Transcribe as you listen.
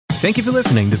Thank you for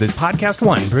listening to this Podcast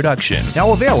One production.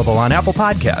 Now available on Apple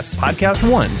Podcasts,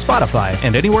 Podcast One, Spotify,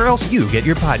 and anywhere else you get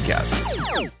your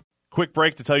podcasts. Quick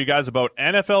break to tell you guys about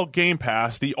NFL Game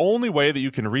Pass, the only way that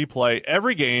you can replay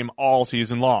every game all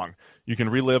season long. You can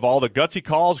relive all the gutsy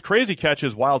calls, crazy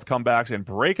catches, wild comebacks, and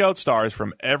breakout stars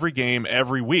from every game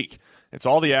every week. It's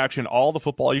all the action, all the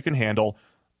football you can handle,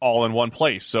 all in one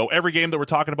place. So every game that we're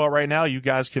talking about right now, you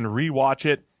guys can rewatch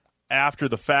it after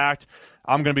the fact.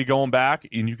 I'm going to be going back,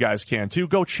 and you guys can too.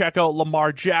 Go check out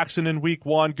Lamar Jackson in Week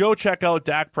 1. Go check out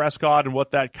Dak Prescott and what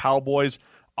that Cowboys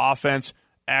offense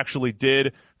actually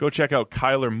did. Go check out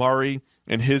Kyler Murray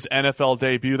and his NFL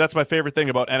debut. That's my favorite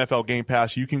thing about NFL Game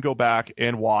Pass. You can go back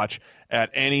and watch at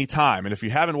any time. And if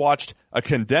you haven't watched a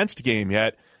condensed game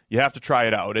yet, you have to try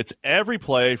it out. It's every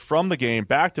play from the game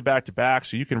back to back to back,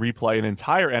 so you can replay an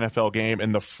entire NFL game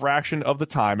in the fraction of the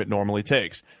time it normally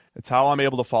takes. It's how I'm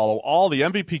able to follow all the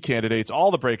MVP candidates, all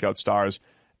the breakout stars,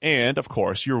 and, of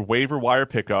course, your waiver wire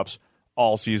pickups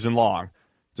all season long.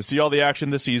 To see all the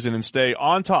action this season and stay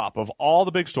on top of all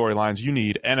the big storylines, you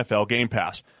need NFL Game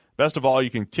Pass. Best of all, you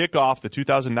can kick off the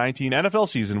 2019 NFL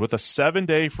season with a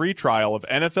 7-day free trial of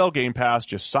NFL Game Pass.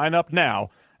 Just sign up now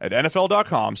at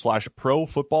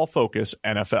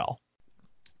NFL.com/ProFootballFocusNFL.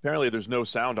 Apparently, there's no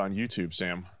sound on YouTube,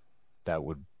 Sam. That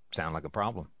would sound like a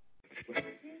problem. I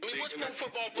mean, what's Pro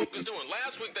Football Focus doing?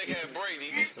 Last week they had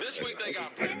Brady. This week they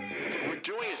got Brady. We're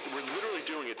literally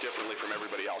doing it differently from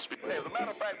everybody else. As a matter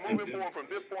of fact, moving forward from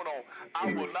this point on, I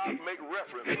will not make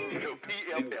reference to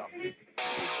PFF.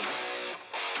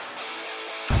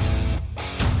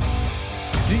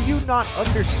 Do you not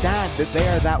understand that they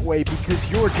are that way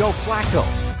because you're Joe Flacco?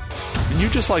 And you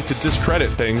just like to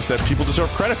discredit things that people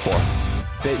deserve credit for.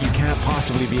 That you can't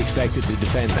possibly be expected to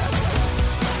defend that.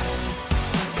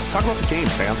 Talk about the game,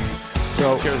 Sam.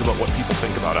 So who cares about what people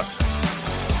think about us?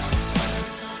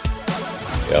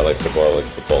 Yeah, I like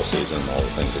football season, and all the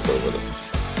things that go with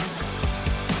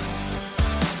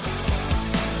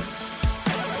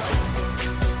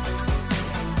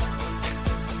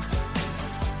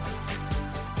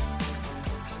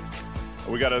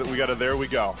We got a there we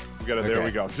go. There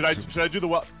we go. Should I do the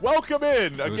welcome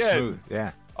in again? Smooth.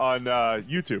 Yeah. On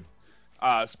YouTube.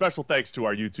 Special thanks to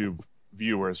our YouTube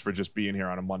viewers for just being here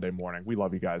on a Monday morning. We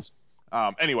love you guys.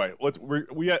 Anyway,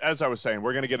 as I was saying,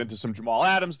 we're going to get into some Jamal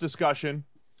Adams discussion.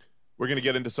 We're going to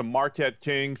get into some Marquette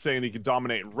King saying he could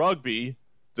dominate rugby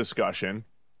discussion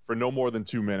for no more than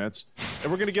 2 minutes.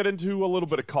 And we're going to get into a little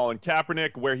bit of Colin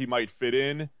Kaepernick, where he might fit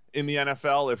in the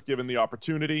NFL if given the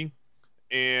opportunity.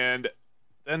 And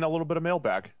then a little bit of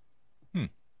mailbag.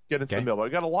 Get into the mailbag. We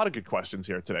got a lot of good questions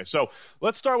here today. So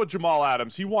let's start with Jamal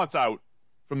Adams. He wants out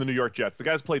from the New York Jets. The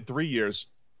guy's played 3 years.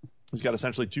 He's got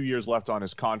essentially 2 years left on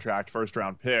his contract,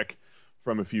 first-round pick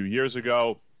from a few years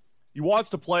ago. He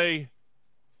wants to play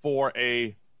for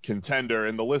a contender,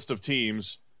 and the list of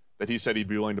teams that he said he'd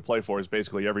be willing to play for is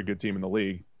basically every good team in the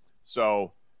league.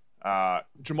 So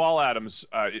Jamal Adams,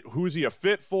 who is he a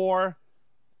fit for?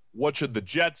 What should the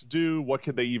Jets do? What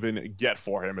could they even get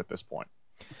for him at this point?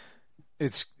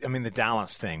 The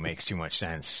Dallas thing makes too much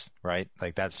sense, right?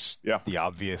 Like that's the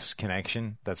obvious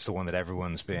connection. That's the one that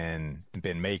everyone's been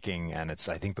making, and it's,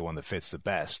 I think, the one that fits the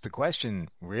best. The question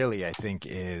really, I think,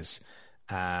 is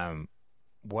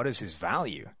what is his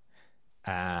value?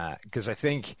 Because I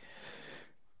think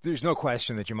there's no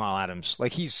question that Jamal Adams,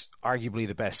 like, he's arguably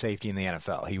the best safety in the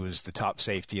NFL. He was the top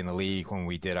safety in the league when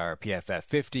we did our PFF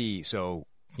 50. So,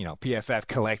 PFF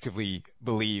collectively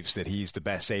believes that he's the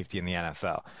best safety in the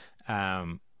NFL.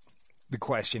 The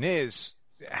question is,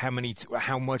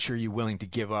 how much are you willing to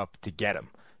give up to get him?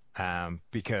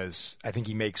 Because I think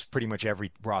he makes pretty much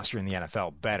every roster in the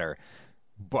NFL better,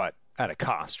 but at a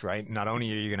cost, right? Not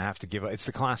only are you going to have to give up, it's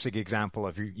the classic example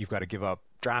of you've got to give up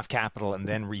draft capital and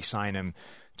then re-sign him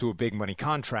to a big money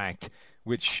contract,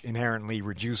 which inherently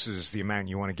reduces the amount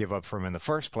you want to give up for him in the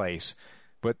first place.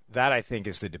 But that, I think,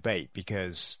 is the debate,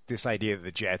 because this idea that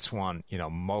the Jets want,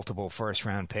 multiple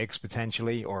first-round picks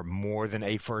potentially, or more than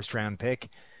a first-round pick,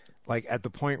 like at the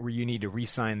point where you need to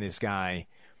re-sign this guy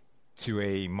to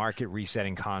a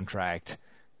market-resetting contract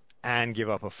and give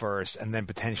up a first and then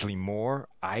potentially more,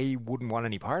 I wouldn't want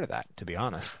any part of that, to be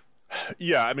honest.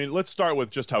 Yeah, let's start with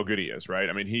just how good he is,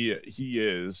 right? He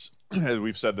is, as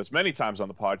we've said this many times on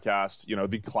the podcast,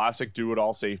 the classic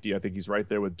do-it-all safety. I think he's right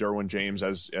there with Derwin James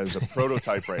as a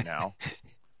prototype right now.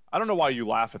 I don't know why you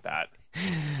laugh at that.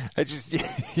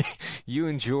 You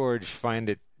and George find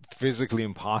it physically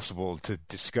impossible to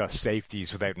discuss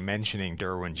safeties without mentioning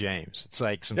Derwin James. It's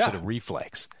like some sort of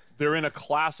reflex. They're in a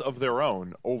class of their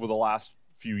own over the last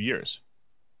few years,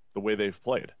 the way they've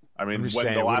played. I'm just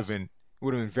saying,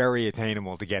 would have been very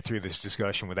attainable to get through this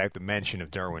discussion without the mention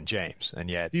of Derwin James, and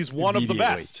yet he's one of the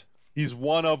best. He's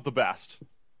one of the best.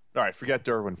 All right, forget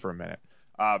Derwin for a minute.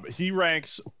 He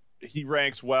ranks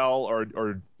well,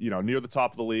 or near the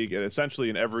top of the league, and essentially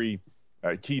in every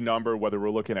key number, whether we're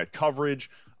looking at coverage.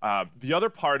 The other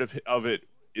part of it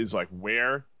is like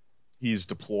where he's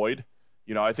deployed.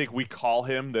 I think we call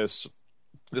him this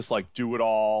like do it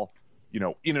all,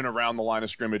 in and around the line of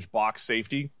scrimmage box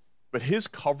safety. But his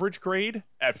coverage grade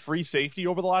at free safety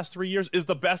over the last 3 years is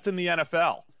the best in the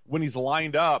NFL when he's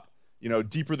lined up,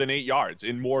 deeper than 8 yards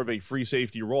in more of a free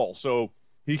safety role. So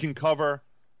he can cover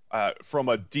from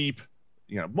a deep,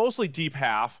 mostly deep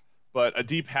half, but a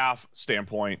deep half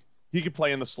standpoint. He could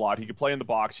play in the slot. He could play in the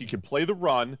box. He could play the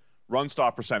run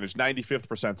stop percentage, 95th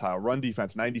percentile, run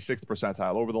defense, 96th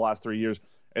percentile over the last 3 years.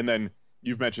 And then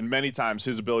you've mentioned many times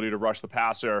his ability to rush the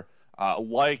passer,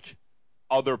 like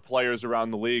other players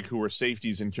around the league who are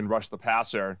safeties and can rush the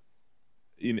passer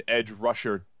in edge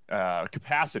rusher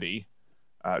capacity.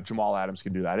 Jamal Adams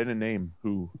can do that. I didn't name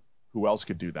who else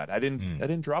could do that. I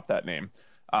didn't drop that name.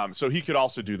 So he could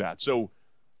also do that. So,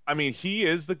 I mean, he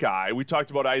is the guy. We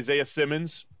talked about Isaiah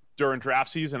Simmons during draft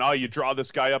season. Oh, you draw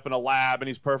this guy up in a lab and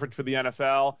he's perfect for the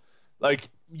NFL. Like,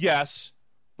 yes,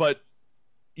 but,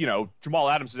 Jamal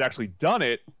Adams has actually done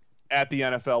it at the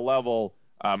NFL level,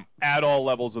 at all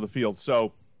levels of the field.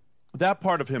 So that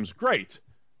part of him's great.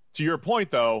 To your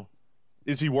point, though,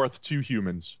 is he worth 2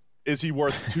 humans? Is he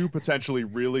worth 2 potentially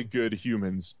really good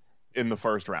humans in the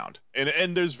first round?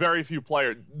 And there's very few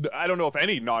players. I don't know if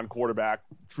any non-quarterback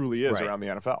truly is around the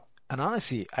NFL. And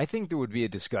honestly, I think there would be a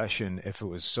discussion if it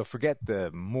was, so forget the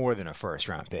more than a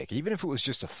first-round pick, even if it was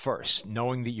just a first,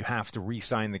 knowing that you have to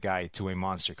re-sign the guy to a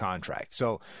monster contract.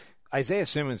 So Isaiah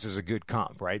Simmons is a good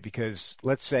comp, right? Because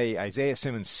let's say Isaiah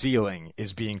Simmons' ceiling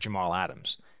is being Jamal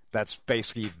Adams. That's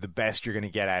basically the best you're going to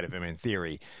get out of him in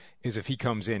theory, is if he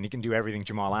comes in, he can do everything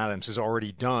Jamal Adams has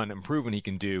already done and proven he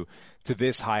can do to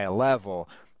this high a level.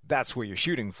 That's what you're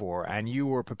shooting for. And you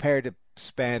were prepared to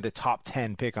spend a top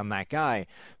 10 pick on that guy.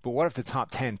 But what if the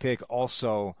top 10 pick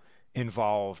also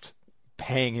involved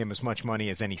paying him as much money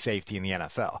as any safety in the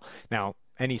NFL? Now,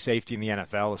 any safety in the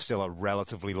NFL is still a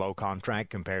relatively low contract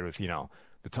compared with,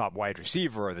 the top wide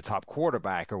receiver or the top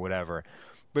quarterback or whatever,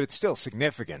 but it's still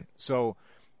significant. So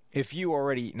if you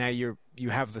already, now you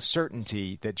have the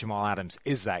certainty that Jamal Adams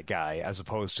is that guy as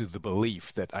opposed to the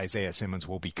belief that Isaiah Simmons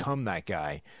will become that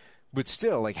guy. But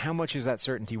still, like, how much is that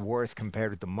certainty worth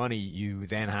compared with the money you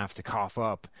then have to cough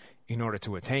up in order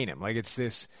to attain him? Like, it's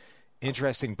this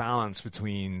interesting balance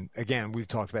between, again, we've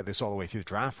talked about this all the way through the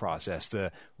draft process,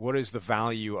 what is the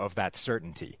value of that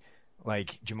certainty?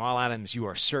 Like, Jamal Adams, you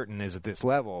are certain is at this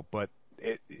level, but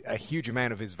a huge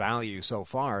amount of his value so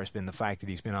far has been the fact that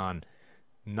he's been on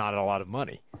not a lot of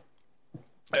money.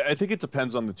 I think it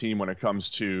depends on the team when it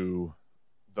comes to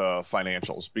the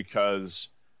financials, because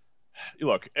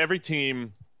look, every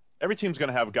team's going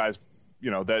to have guys,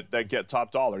 that get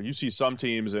top dollar. You see some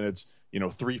teams and it's,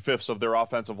 3/5 of their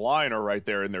offensive line are right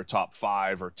there in their top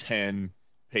 5 or 10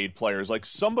 paid players. Like,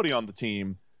 somebody on the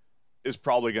team is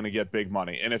probably going to get big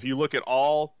money. And if you look at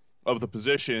all of the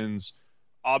positions,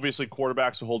 obviously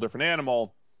quarterback's a whole different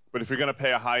animal, but if you're going to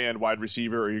pay a high-end wide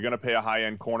receiver or you're going to pay a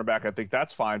high-end cornerback, I think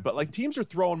that's fine. But, like, teams are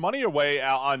throwing money away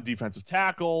on defensive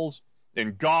tackles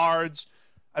and guards.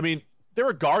 I mean, there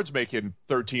are guards making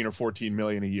 $13 or $14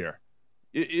 million a year.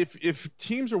 If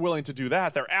teams are willing to do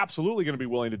that, they're absolutely going to be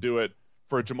willing to do it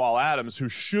for Jamal Adams, who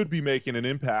should be making an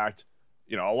impact,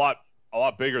 a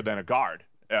lot bigger than a guard.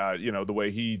 The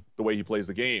way he plays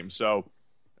the game. So,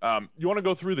 you want to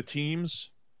go through the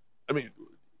teams? I mean,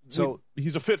 so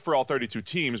he's a fit for all 32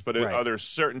 teams, but are there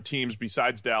certain teams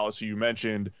besides Dallas who you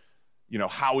mentioned?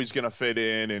 How he's going to fit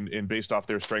in and based off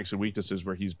their strengths and weaknesses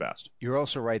where he's best. You're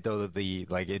also right, though, that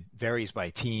it varies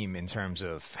by team in terms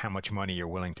of how much money you're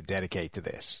willing to dedicate to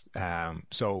this.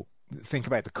 So think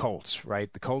about the Colts,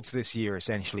 right? The Colts this year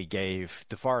essentially gave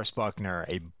DeForest Buckner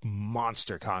a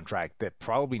monster contract that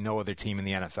probably no other team in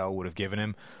the NFL would have given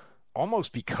him,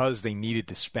 almost because they needed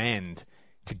to spend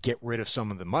to get rid of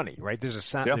some of the money, right?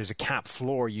 There's a cap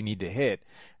floor you need to hit,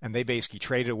 and they basically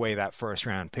traded away that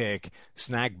first-round pick,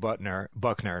 snagged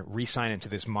Buckner, re-signed him to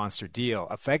this monster deal,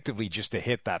 effectively just to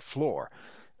hit that floor.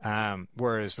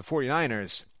 Whereas the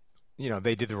 49ers,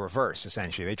 they did the reverse,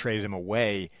 essentially. They traded him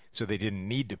away so they didn't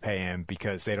need to pay him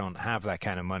because they don't have that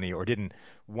kind of money or didn't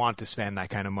want to spend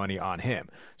that kind of money on him.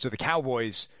 So the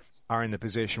Cowboys are in the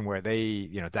position where they,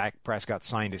 Dak Prescott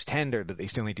signed his tender that they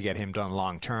still need to get him done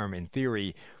long term. In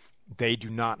theory, they do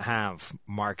not have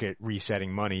market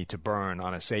resetting money to burn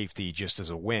on a safety just as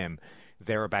a whim.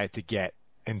 They're about to get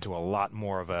into a lot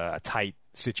more of a tight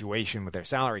situation with their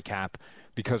salary cap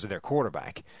because of their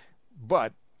quarterback.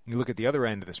 But you look at the other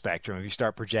end of the spectrum, if you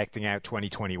start projecting out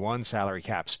 2021 salary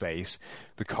cap space,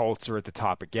 the Colts are at the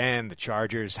top again, the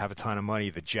Chargers have a ton of money,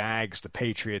 the Jags, the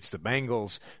Patriots, the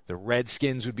Bengals, the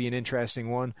Redskins would be an interesting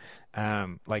one.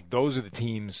 Like those are the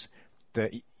teams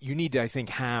that you need to, I think,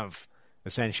 have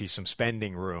essentially some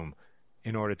spending room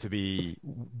in order to be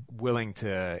willing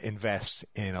to invest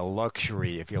in a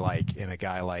luxury, if you like, in a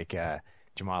guy like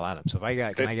Jamal Adams. So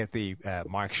if can I get the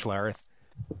Mark Schlereth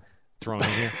thrown in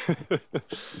here?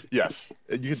 Yes,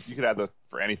 you could add that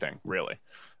for anything, really.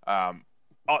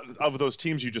 Of those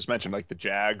teams you just mentioned, like the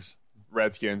Jags,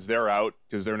 Redskins, they're out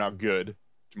because they're not good.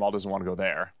 Jamal doesn't want to go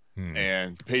there.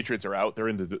 And the Patriots are out. They're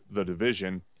in the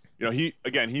division. You know,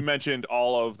 he mentioned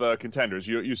all of the contenders.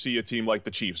 You see a team like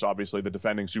the Chiefs, obviously the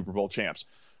defending Super Bowl champs.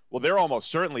 Well, they're almost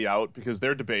certainly out because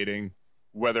they're debating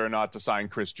whether or not to sign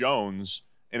Chris Jones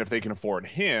and if they can afford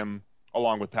him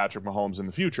along with Patrick Mahomes in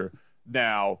the future.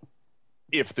 Now,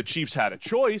 if the Chiefs had a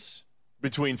choice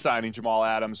between signing Jamal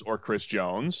Adams or Chris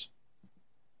Jones,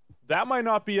 that might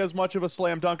not be as much of a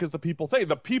slam dunk as the people think.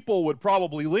 The people would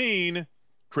probably lean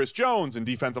Chris Jones and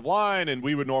defensive line, and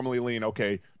we would normally lean,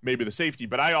 okay, maybe the safety.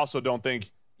 But I also don't think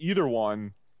either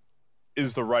one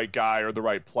is the right guy or the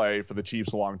right play for the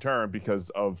Chiefs long term because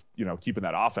of, you know, keeping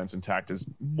that offense intact is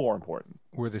more important.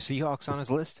 Were the Seahawks on his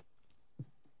list?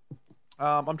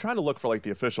 I'm trying to look for like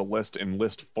the official list in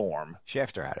list form.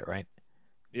 Schefter had it, right?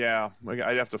 Yeah,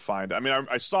 I'd have to find it. I mean,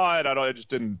 I saw it. I just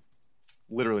didn't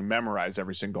literally memorize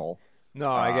every single. No,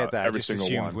 I get that. Every I just single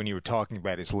assumed one. when you were talking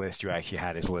about his list, you actually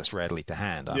had his list readily to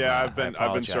hand. I've been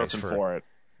surfing for it.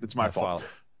 It's my fault.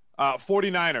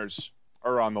 49ers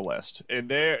are on the list, and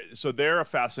they're a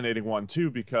fascinating one too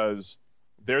because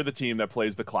they're the team that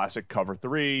plays the classic cover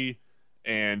 3,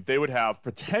 and they would have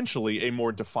potentially a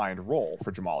more defined role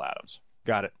for Jamal Adams.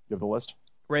 Got it. You have the list?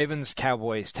 Ravens,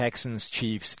 Cowboys, Texans,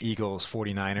 Chiefs, Eagles,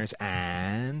 49ers,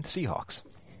 and Seahawks.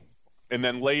 And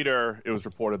then later, it was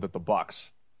reported that the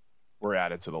Bucs were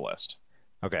added to the list.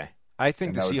 Okay. I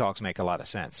think the Seahawks make a lot of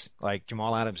sense. Like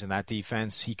Jamal Adams in that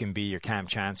defense, he can be your Cam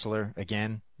Chancellor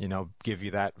again, you know, give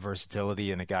you that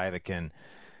versatility and a guy that can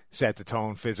set the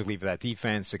tone physically for that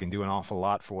defense, that can do an awful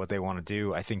lot for what they want to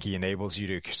do. I think he enables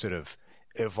you to sort of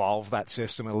evolve that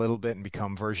system a little bit and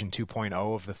become version 2.0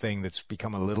 of the thing that's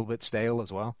become a little bit stale as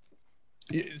well.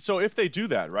 So if they do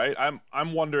that, right,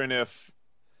 I'm wondering if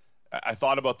I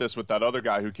thought about this with that other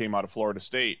guy who came out of Florida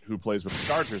State who plays with the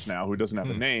Chargers now, who doesn't have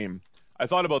a name. I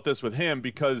thought about this with him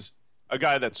because a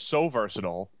guy that's so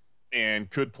versatile and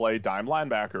could play dime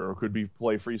linebacker or could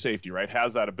play free safety, right,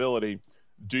 has that ability.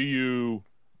 Do you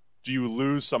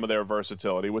lose some of their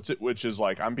versatility, which is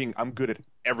like I'm good at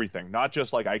everything, not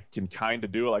just like I can kind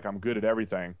of do it, like I'm good at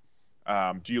everything.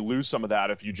 Do you lose some of that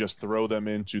if you just throw them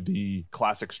into the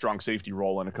classic strong safety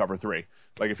role in a cover 3?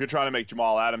 Like if you're trying to make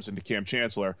Jamal Adams into Cam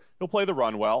Chancellor, he'll play the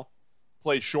run well,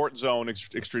 play short zone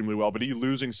extremely well, but are you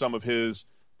losing some of his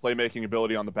playmaking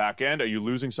ability on the back end? Are you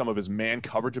losing some of his man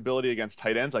coverage ability against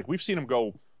tight ends? Like we've seen him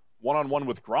go one-on-one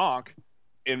with Gronk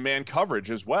in man coverage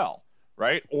as well,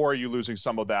 right? Or are you losing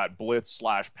some of that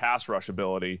blitz/pass rush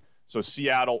ability? So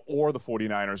Seattle or the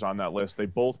 49ers on that list, they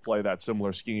both play that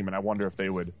similar scheme, and I wonder if they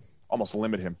would almost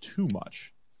limit him too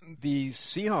much. The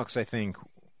Seahawks, I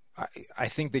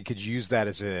think they could use that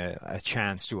as a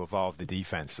chance to evolve the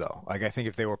defense, though. Like I think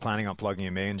if they were planning on plugging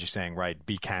him in, just saying, right,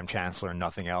 be Cam Chancellor and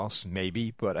nothing else,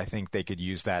 maybe. But I think they could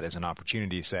use that as an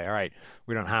opportunity to say, all right,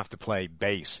 we don't have to play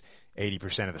base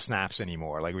 80% of the snaps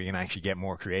anymore. Like we can actually get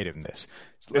more creative in this.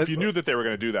 If you knew that they were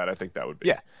going to do that, I think that would be.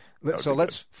 Yeah. So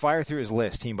let's fire through his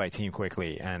list team by team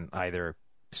quickly and either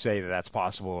say that that's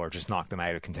possible or just knock them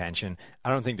out of contention. I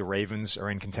don't think the Ravens are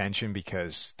in contention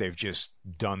because they've just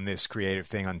done this creative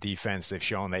thing on defense. They've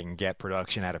shown they can get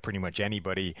production out of pretty much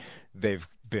anybody. They've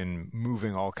been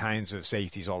moving all kinds of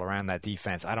safeties all around that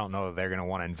defense. I don't know that they're going to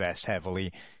want to invest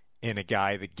heavily in a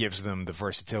guy that gives them the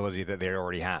versatility that they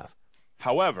already have.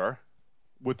 However,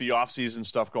 with the offseason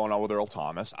stuff going on with Earl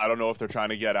Thomas, I don't know if they're trying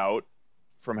to get out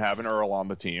from having Earl on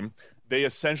the team. They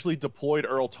essentially deployed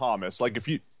Earl Thomas. Like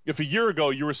if a year ago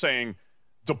you were saying,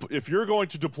 if you're going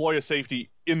to deploy a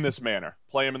safety in this manner,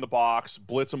 play him in the box,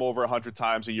 blitz him over 100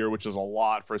 times a year, which is a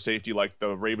lot for a safety like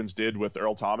the Ravens did with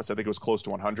Earl Thomas. I think it was close to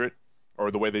 100,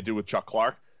 or the way they do with Chuck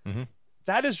Clark. Mm-hmm.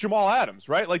 That is Jamal Adams,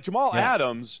 right? Like Jamal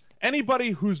Adams, anybody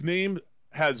whose name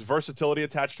has versatility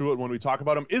attached to it when we talk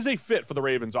about him is a fit for the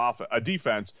Ravens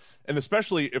defense. And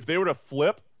especially if they were to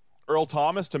flip Earl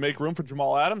Thomas to make room for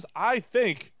Jamal Adams, I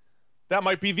think that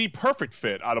might be the perfect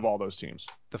fit out of all those teams.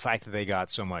 The fact that they got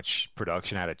so much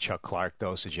production out of Chuck Clark,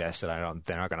 though, suggests that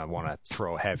they're not going to want to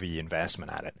throw heavy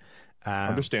investment at it.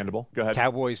 Understandable. Go ahead.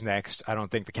 Cowboys next. I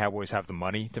don't think the Cowboys have the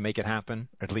money to make it happen,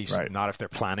 at least not if they're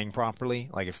planning properly.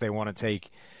 Like if they want to take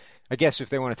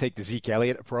the Zeke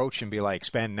Elliott approach and be like,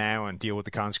 spend now and deal with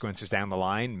the consequences down the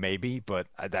line, maybe, but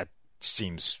that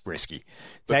seems risky.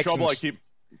 Texans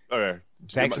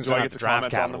don't have the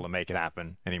draft capital to make it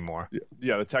happen anymore.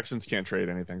 Yeah, the Texans can't trade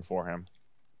anything for him.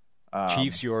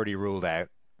 Chiefs, you already ruled out.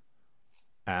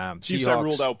 Chiefs I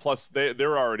ruled out. Plus,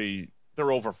 they're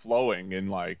overflowing in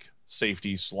like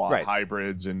safety slot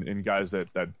hybrids and guys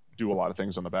that do a lot of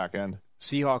things on the back end.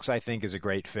 Seahawks, I think, is a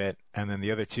great fit. And then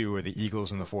the other two are the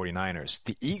Eagles and the 49ers.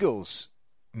 The Eagles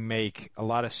make a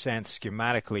lot of sense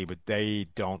schematically, but they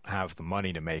don't have the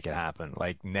money to make it happen.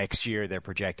 Like next year, they're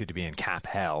projected to be in cap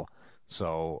hell.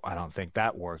 So I don't think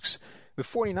that works. The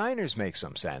 49ers make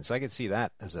some sense. I could see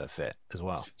that as a fit as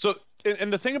well. So,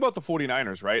 and the thing about the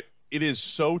 49ers, right, it is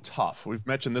so tough. We've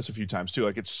mentioned this a few times too.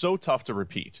 Like it's so tough to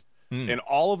repeat. And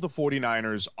all of the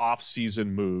 49ers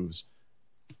off-season moves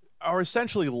are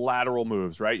essentially lateral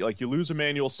moves, right? Like you lose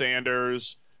Emmanuel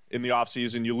Sanders in the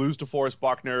offseason, you lose DeForest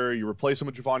Buckner, you replace him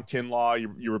with Javon Kinlaw,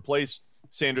 you replace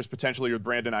Sanders potentially with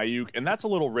Brandon Ayuk, and that's a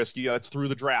little risky. That's through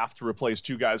the draft to replace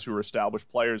two guys who are established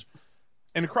players.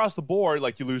 And across the board,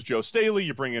 like you lose Joe Staley,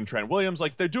 you bring in Trent Williams.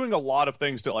 Like they're doing a lot of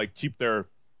things to like keep their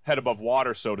head above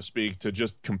water, so to speak, to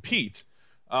just compete.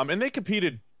 And they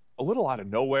competed a little out of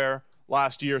nowhere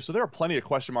last year, so there are plenty of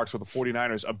question marks with the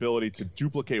 49ers' ability to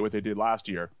duplicate what they did last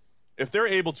year. If they're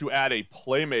able to add a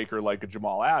playmaker like a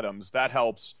Jamal Adams, that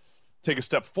helps take a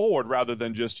step forward rather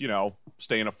than just,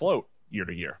 staying afloat year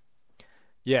to year.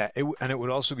 Yeah, and it would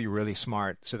also be really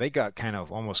smart. So they got kind of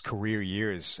almost career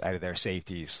years out of their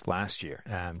safeties last year.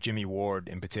 Jimmy Ward,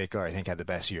 in particular, I think had the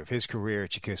best year of his career.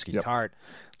 Chikuski Tart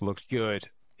looked good.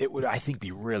 It would, I think,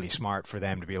 be really smart for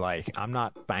them to be like, I'm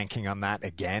not banking on that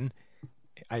again.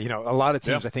 A lot of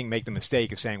teams, I think, make the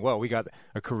mistake of saying, well, we got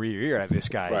a career year out of this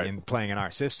guy in playing in our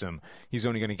system. He's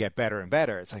only going to get better and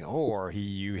better. It's like,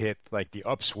 you hit like the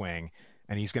upswing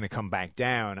and he's going to come back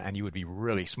down, and you would be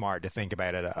really smart to think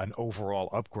about it, an overall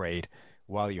upgrade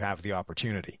while you have the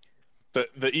opportunity.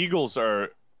 The Eagles are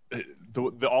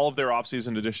all of their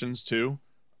offseason additions too.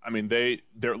 I mean,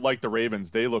 they're like the Ravens.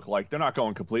 They look like they're not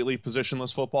going completely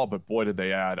positionless football, but boy, did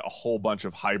they add a whole bunch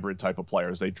of hybrid type of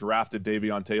players. They drafted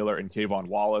Davion Taylor and Kayvon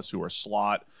Wallace, who are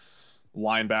slot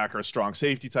linebacker, strong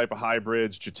safety type of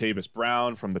hybrids. Jatavis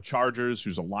Brown from the Chargers,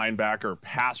 who's a linebacker,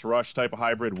 pass rush type of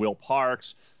hybrid. Will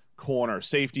Parks, corner,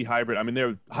 safety hybrid. I mean,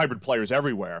 they're hybrid players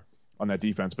everywhere on that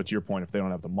defense, but to your point, if they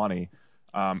don't have the money.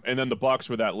 And then the Bucs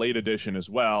were that late addition as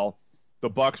well.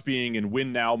 The Bucs being in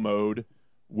win now mode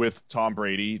with Tom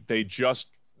Brady,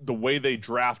 the way they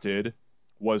drafted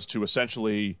was to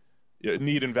essentially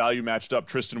need and value matched up.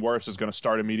 Tristan Wirfs is going to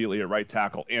start immediately at right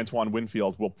tackle. Antoine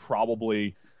Winfield will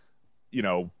probably,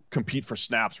 compete for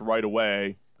snaps right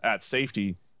away at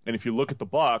safety. And if you look at the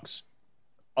Bucs,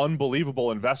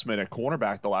 unbelievable investment at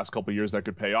cornerback the last couple of years that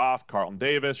could pay off. Carlton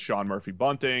Davis, Sean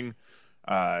Murphy-Bunting,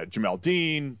 Jamel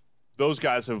Dean, those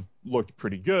guys have looked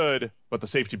pretty good, but the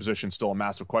safety position is still a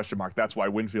massive question mark. That's why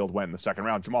Winfield went in the second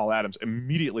round. Jamal Adams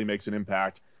immediately makes an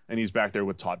impact, and he's back there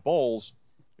with Todd Bowles,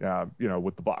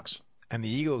 with the Bucs. And the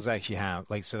Eagles actually have,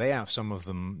 so they have some of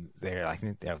them there. I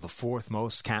think they have the fourth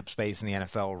most cap space in the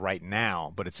NFL right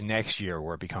now, but it's next year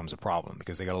where it becomes a problem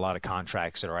because they got a lot of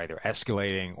contracts that are either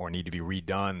escalating or need to be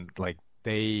redone.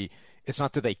 It's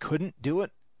not that they couldn't do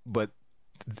it, but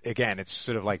again, it's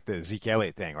sort of like the Zeke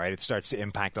Elliott thing, right? It starts to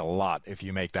impact a lot if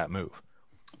you make that move.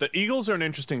 The Eagles are an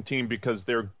interesting team because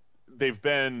they've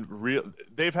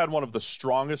had one of the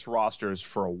strongest rosters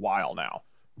for a while now.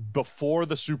 Before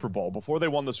the Super Bowl, before they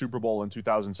won the Super Bowl in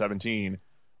 2017,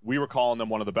 we were calling them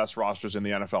one of the best rosters in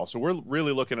the NFL. So we're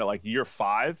really looking at like year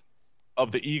 5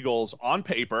 of the Eagles on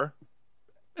paper,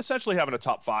 essentially having a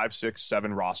top 5, 6,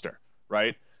 7 roster,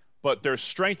 right? But their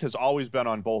strength has always been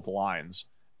on both lines.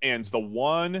 And the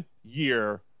one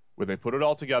year where they put it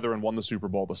all together and won the Super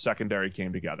Bowl, the secondary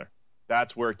came together.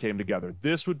 That's where it came together.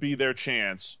 This would be their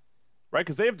chance, right?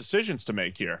 Because they have decisions to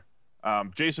make here.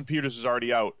 Jason Peters is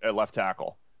already out at left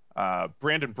tackle.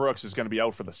 Brandon Brooks is going to be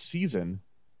out for the season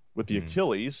with the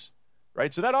Achilles,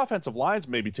 right? So that offensive line's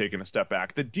maybe taking a step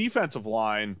back. The defensive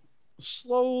line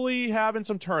slowly having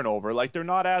some turnover. Like they're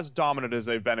not as dominant as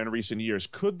they've been in recent years.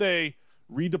 Could they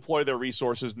redeploy their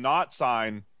resources, not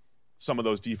sign some of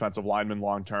those defensive linemen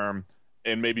long-term,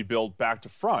 and maybe build back to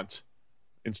front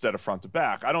instead of front to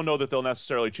back? I don't know that they'll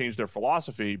necessarily change their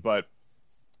philosophy, but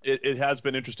it has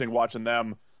been interesting watching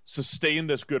them sustain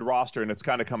this good roster, and it's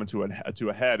kind of coming to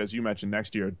a head, as you mentioned,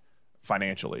 next year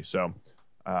financially. So,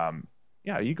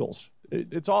 Eagles.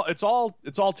 It's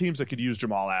all teams that could use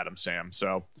Jamal Adams, Sam.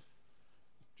 So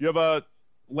Do you have a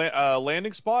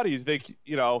landing spot? Or do you think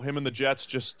him and the Jets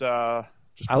just I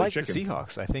like chicken? the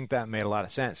Seahawks. I think that made a lot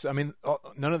of sense. I mean,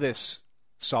 none of this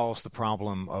solves the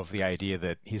problem of the idea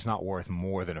that he's not worth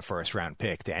more than a first-round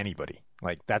pick to anybody.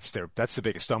 Like that's the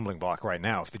biggest stumbling block right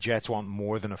now. If the Jets want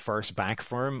more than a first back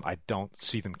for him, I don't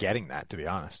see them getting that, to be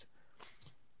honest.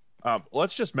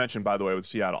 Let's just mention, by the way, with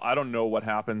Seattle, I don't know what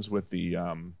happens with the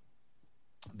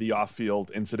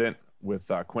off-field incident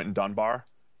with Quentin Dunbar,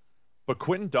 but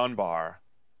Quentin Dunbar,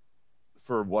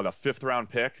 for what, a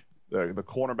fifth-round pick, the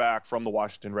cornerback from the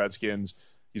Washington Redskins,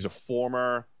 he's a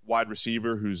former wide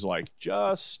receiver who's like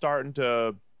just starting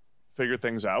to figure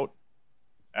things out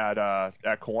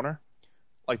at corner.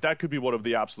 Like that could be one of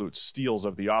the absolute steals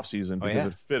of the offseason because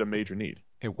it fit a major need.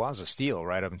 It was a steal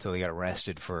right up until he got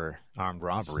arrested for armed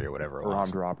robbery or whatever it was.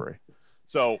 Armed robbery.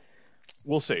 So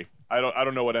we'll see. I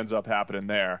don't know what ends up happening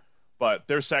there, but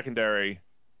their secondary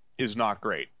is not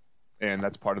great. And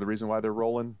that's part of the reason why they're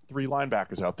rolling 3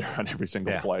 linebackers out there on every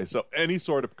single play. So any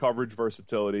sort of coverage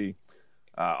versatility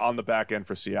on the back end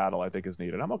for Seattle, I think, is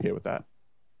needed. I'm okay with that.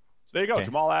 So there you go. Okay.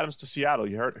 Jamal Adams to Seattle.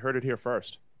 You heard it here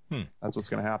first. That's what's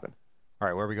going to happen. All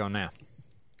right, where are we going now?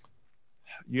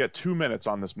 You got 2 minutes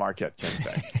on this Marquette King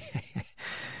thing.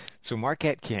 So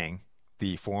Marquette King,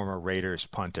 the former Raiders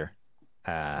punter,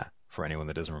 for anyone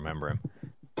that doesn't remember him,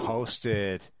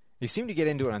 posted... He seemed to get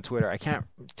into it on Twitter. I can't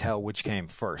tell which came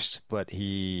first, but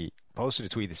he posted a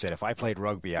tweet that said, if I played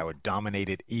rugby, I would dominate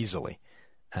it easily.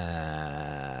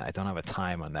 I don't have a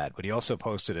time on that, but he also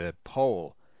posted a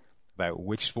poll about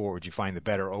which sport would you find the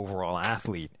better overall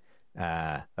athlete.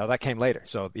 That came later.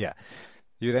 So, yeah.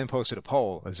 You then posted a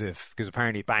poll because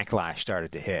apparently backlash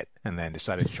started to hit and then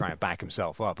decided to try and back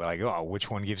himself up. Like,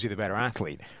 which one gives you the better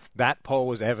athlete? That poll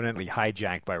was evidently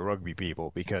hijacked by rugby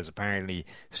people because apparently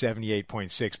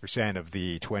 78.6% of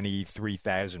the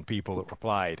 23,000 people that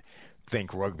replied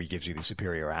think rugby gives you the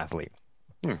superior athlete.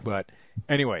 But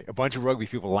anyway, a bunch of rugby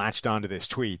people latched onto this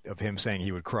tweet of him saying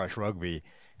he would crush rugby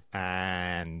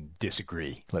and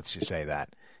disagree. Let's just say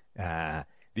that.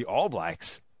 The All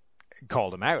Blacks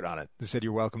called him out on it. They said,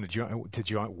 "You're welcome to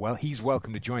join. Well, he's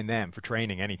welcome to join them for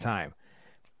training anytime."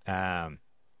 And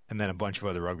then a bunch of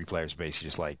other rugby players basically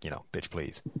just like, bitch,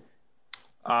 please.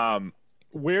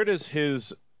 Where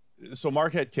does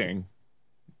Marquette King,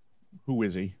 who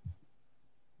is he?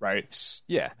 Right?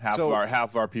 Yeah. Half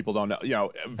of our people don't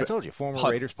know. I told you, former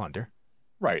Raiders punter.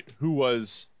 Right. Who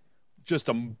was just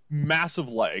a massive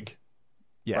leg.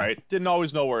 Yeah. Right. Didn't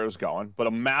always know where it was going, but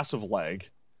a massive leg.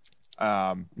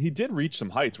 He did reach some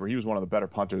heights where he was one of the better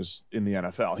punters in the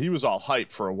NFL. He was all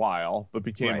hype for a while, but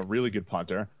became a really good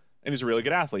punter, and he's a really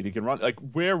good athlete. He can run. Like,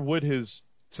 where does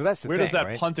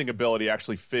that punting ability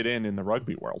actually fit in the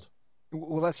rugby world?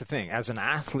 Well, that's the thing. As an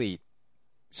athlete,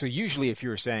 so usually if you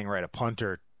were saying, a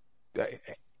punter,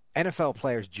 NFL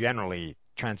players generally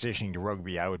transitioning to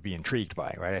rugby, I would be intrigued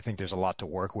by, right? I think there's a lot to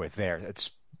work with there.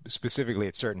 It's specifically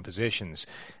at certain positions.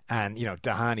 And,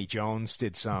 Dahani Jones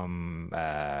did something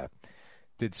like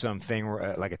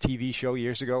a TV show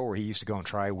years ago where he used to go and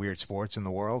try weird sports in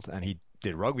the world, and he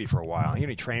did rugby for a while. He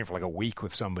only trained for like a week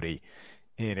with somebody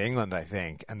in England, I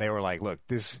think, and they were like, look,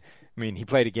 he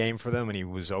played a game for them and he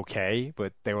was okay,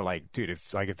 but they were like, dude,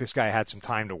 if this guy had some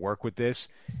time to work with this,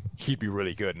 he'd be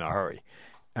really good in a hurry.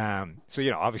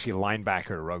 So, obviously a linebacker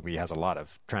to rugby has a lot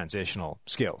of transitional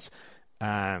skills.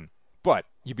 But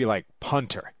you'd be like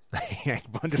punter.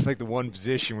 Punter's like the one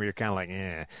position where you're kind of like,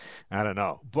 I don't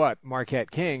know. But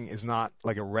Marquette King is not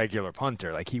like a regular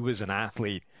punter. Like, he was an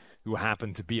athlete who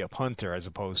happened to be a punter as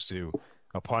opposed to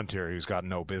a punter who's got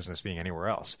no business being anywhere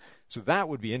else. So that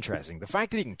would be interesting. The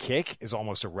fact that he can kick is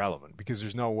almost irrelevant because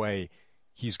there's no way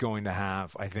he's going to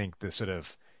have, I think, the sort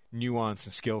of nuance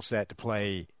and skill set to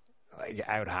play like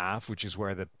out half, which is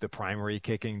where the primary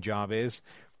kicking job is.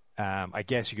 I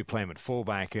guess you could play him at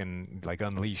fullback and like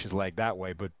unleash his leg that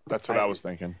way, but that's what I was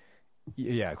thinking.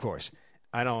 Yeah, of course.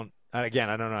 I don't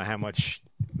know how much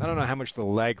the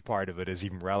leg part of it is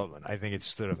even relevant. I think it's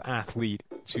sort of athlete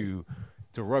to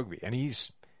rugby, and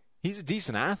he's a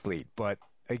decent athlete. But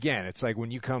again, it's like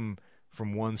when you come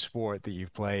from one sport that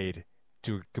you've played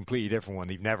to a completely different one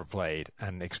that you've never played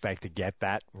and expect to get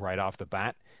that right off the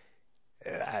bat,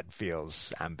 that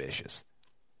feels ambitious.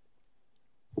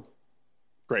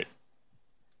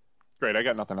 Great. I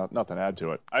got nothing to add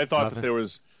to it. I thought there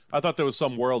was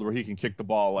some world where he can kick the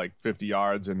ball like 50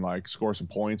 yards and like score some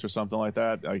points or something like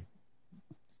that. Can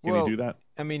he do that?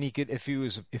 I mean, he could if he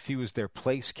was their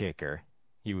place kicker,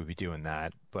 he would be doing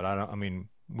that. But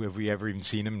have we ever even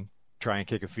seen him try and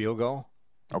kick a field goal?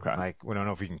 Okay. Like, we don't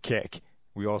know if he can kick.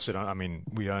 We also don't. I mean,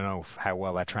 we don't know how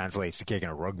well that translates to kicking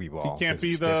a rugby ball. He can't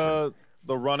be the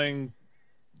running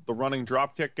the running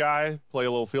dropkick guy play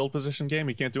a little field position game?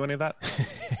 He can't do any of that?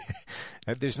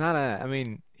 There's not I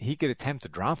mean, he could attempt a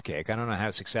drop kick. I don't know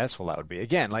how successful that would be.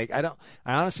 Again, like I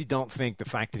honestly don't think the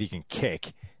fact that he can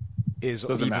kick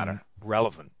doesn't matter.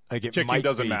 Relevant. Like Kicking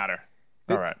doesn't matter.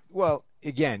 All right. Well,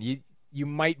 again, you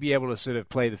might be able to sort of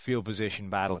play the field position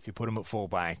battle if you put him at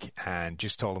fullback and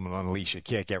just told him to unleash a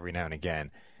kick every now and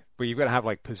again. But you've got to have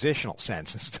like positional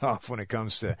sense and stuff when it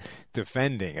comes to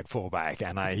defending at fullback.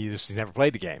 And he's never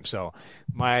played the game. So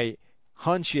my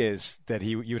hunch is that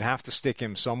you'd have to stick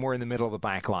him somewhere in the middle of the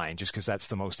back line just because that's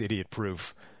the most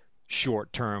idiot-proof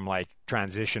short-term like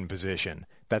transition position.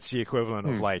 That's the equivalent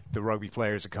of like the rugby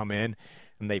players that come in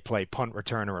and they play punt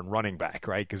returner and running back,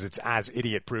 right? Because it's as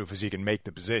idiot-proof as you can make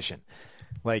the position.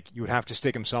 Like you would have to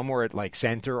stick him somewhere at like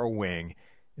center or wing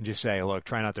and just say, look,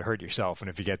 try not to hurt yourself, and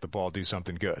if you get the ball, do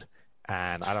something good.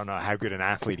 And I don't know how good an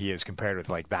athlete he is compared with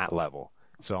like that level.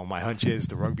 So my hunch is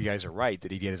the rugby guys are right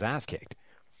that he'd get his ass kicked.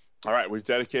 All right, we've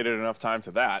dedicated enough time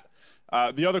to that.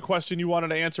 The other question you wanted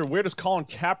to answer, where does Colin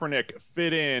Kaepernick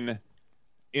fit in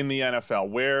the NFL?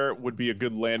 Where would be a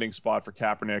good landing spot for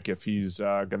Kaepernick if he's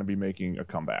going to be making a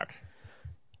comeback?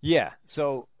 Yeah,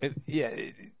 so,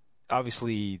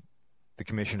 obviously the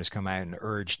commissioners come out and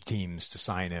urged teams to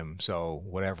sign him, so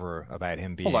whatever about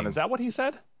him being... Hold on, is that what he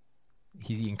said?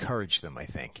 He encouraged them, I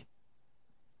think.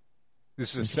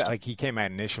 This is like he came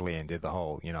out initially and did the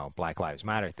whole, Black Lives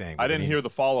Matter thing. I didn't hear the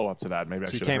follow-up to that. Maybe I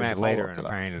should have heard the follow-up. He came out later and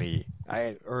apparently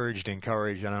I urged,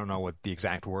 encouraged. I don't know what the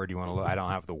exact word you want to look. I don't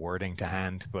have the wording to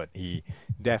hand, but he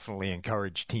definitely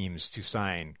encouraged teams to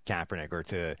sign Kaepernick or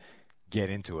to get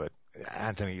into it.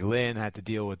 Anthony Lynn had to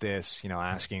deal with this,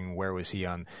 asking where was he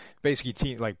on.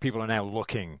 Basically, people are now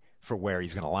looking for where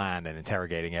he's going to land and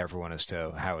interrogating everyone as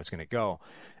to how it's going to go.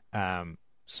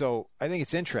 So I think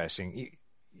it's interesting.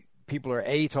 People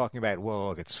are talking about, well,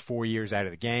 look, it's 4 years out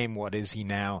of the game. What is he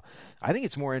now? I think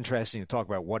it's more interesting to talk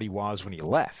about what he was when he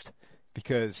left,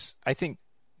 because I think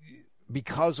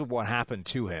because of what happened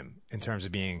to him in terms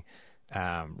of being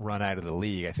run out of the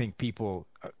league, I think people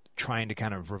are trying to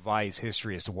kind of revise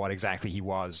history as to what exactly he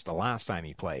was the last time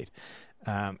he played.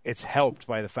 It's helped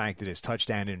by the fact that his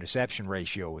touchdown interception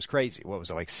ratio was crazy. What was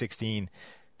it, like 16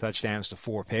 touchdowns to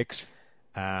 4 picks,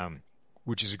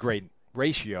 which is a great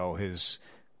ratio.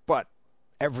 But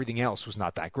everything else was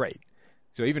not that great.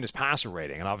 So even his passer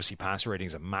rating, and obviously passer rating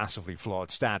is a massively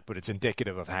flawed stat, but it's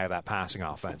indicative of how that passing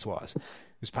offense was.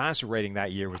 His passer rating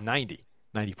that year was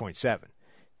 90.7.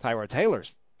 Tyrod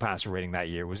Taylor's passer rating that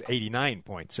year was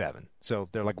 89.7. So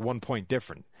they're like 1 point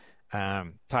different.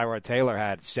 Tyrod Taylor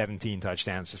had 17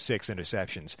 touchdowns to 6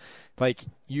 interceptions. Like,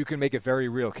 you can make a very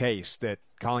real case that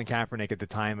Colin Kaepernick at the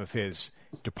time of his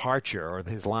departure or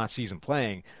his last season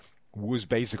playing was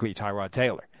basically Tyrod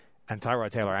Taylor. And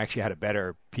Tyrod Taylor actually had a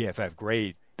better PFF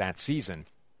grade that season.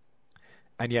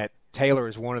 And yet Taylor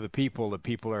is one of the people that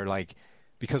people are like,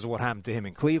 because of what happened to him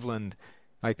in Cleveland,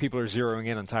 like people are zeroing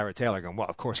in on Tyrod Taylor going, well,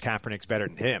 of course Kaepernick's better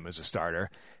than him as a starter.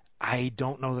 I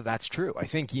don't know that that's true. I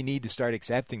think you need to start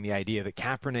accepting the idea that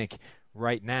Kaepernick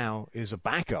right now is a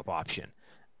backup option.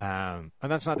 And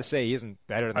that's not to say he isn't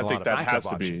better than a lot of backup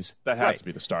options. That has to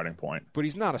be the starting point. But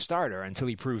he's not a starter until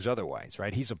he proves otherwise,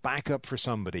 right? He's a backup for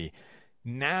somebody.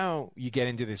 Now you get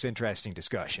into this interesting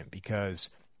discussion because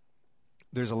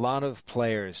there's a lot of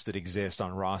players that exist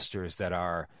on rosters that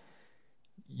are,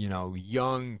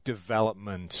 young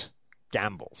development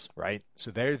gambles, right? So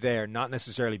they're there not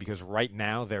necessarily because right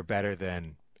now they're better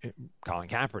than Colin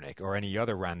Kaepernick or any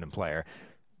other random player.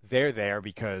 They're there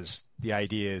because the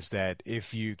idea is that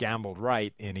if you gambled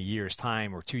right in a year's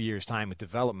time or 2 years' time with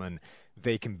development,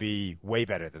 they can be way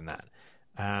better than that.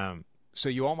 So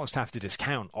you almost have to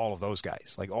discount all of those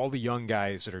guys. Like all the young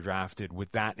guys that are drafted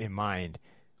with that in mind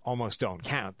almost don't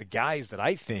count. The guys that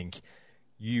I think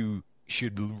you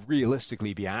should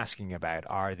realistically be asking about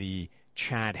are the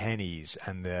Chad Henneys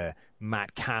and the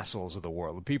Matt Castles of the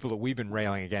world, the people that we've been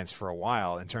railing against for a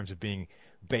while in terms of being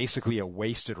basically a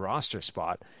wasted roster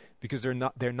spot because they're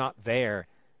not there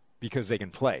because they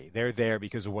can play. They're there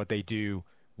because of what they do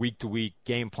week to week,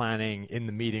 game planning, in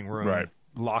the meeting room, right,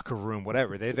 locker room,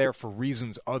 whatever. They're there for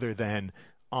reasons other than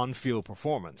on-field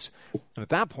performance. And at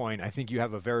that point, I think you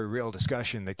have a very real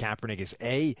discussion that Kaepernick is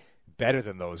A, better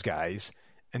than those guys,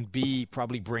 and B,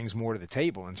 probably brings more to the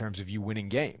table in terms of you winning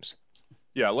games.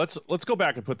 Yeah, let's go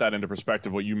back and put that into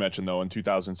perspective, what you mentioned, though, in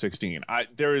 2016.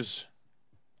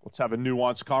 Let's have a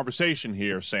nuanced conversation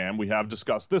here, Sam. We have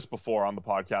discussed this before on the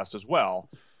podcast as well.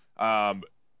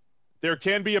 There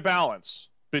can be a balance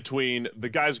between the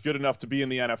guy's good enough to be in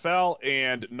the NFL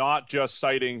and not just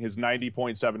citing his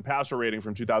 90.7 passer rating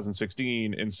from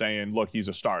 2016 and saying, look, he's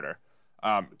a starter.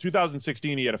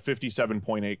 2016, he had a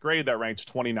 57.8 grade that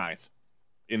ranked 29th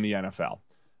in the NFL.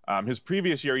 His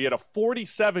previous year, he had a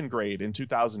 47 grade in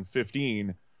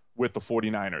 2015 with the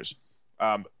 49ers.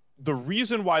 The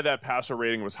reason why that passer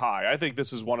rating was high, I think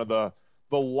this is one of the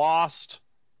lost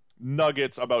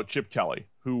nuggets about Chip Kelly,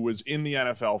 who was in the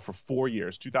NFL for 4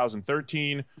 years,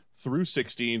 2013 through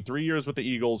 16, 3 years with the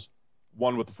Eagles,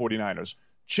 1 with the 49ers.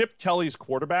 Chip Kelly's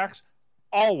quarterbacks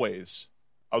always,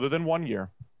 other than 1 year,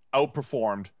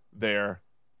 outperformed their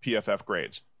PFF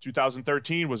grades.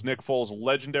 2013 was Nick Foles'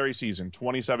 legendary season,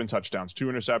 27 touchdowns, 2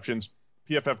 interceptions.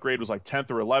 PFF grade was like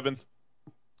 10th or 11th.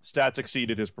 Stats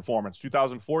exceeded his performance.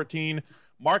 2014,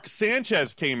 Mark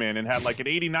Sanchez came in and had like an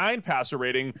 89 passer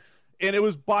rating, and it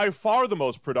was by far the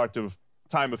most productive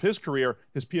time of his career.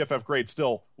 His PFF grade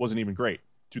still wasn't even great.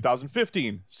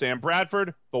 2015, Sam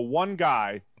Bradford, the one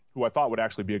guy who I thought would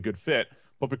actually be a good fit,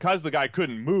 but because the guy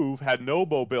couldn't move, had no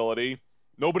mobility,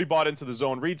 nobody bought into the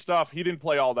zone read stuff, he didn't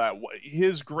play all that.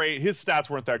 His stats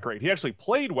weren't that great. He actually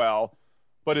played well,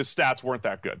 but his stats weren't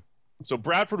that good. So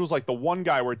Bradford was like the one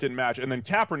guy where it didn't match. And then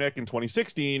Kaepernick in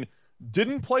 2016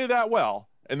 didn't play that well,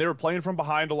 and they were playing from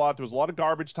behind a lot. There was a lot of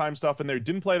garbage time stuff in there.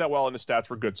 Didn't play that well, and his stats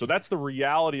were good. So that's the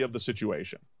reality of the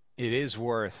situation. It is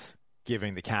worth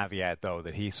giving the caveat, though,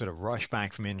 that he sort of rushed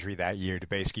back from injury that year to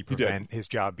basically prevent his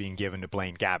job being given to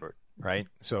Blaine Gabbert, right?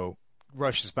 So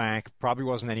rushes back, probably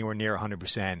wasn't anywhere near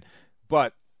 100%.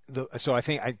 But so I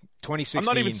think 2016. I'm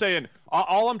not even saying.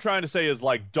 All I'm trying to say is,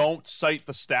 like, don't cite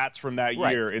the stats from that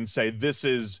year and say this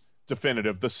is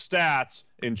definitive. The stats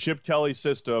in Chip Kelly's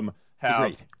system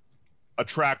have a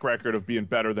track record of being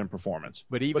better than performance.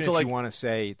 But even if you want to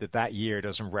say that year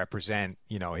doesn't represent,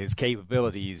 his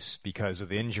capabilities because of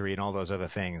the injury and all those other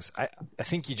things, I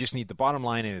think you just need, the bottom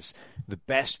line is the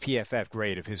best PFF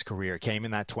grade of his career came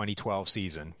in that 2012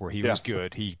 season where he was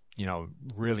good. He,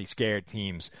 really scared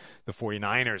teams. The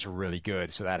 49ers were really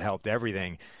good, so that helped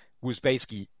everything. Was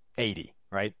basically 80,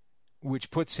 right?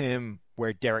 Which puts him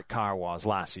where Derek Carr was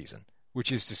last season,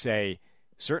 which is to say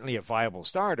certainly a viable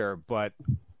starter, but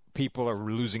people are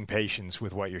losing patience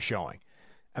with what you're showing.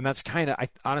 And that's I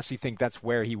honestly think that's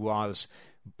where he was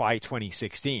by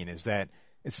 2016, is that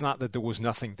it's not that there was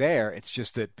nothing there. It's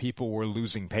just that people were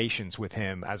losing patience with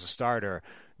him as a starter,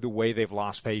 the way they've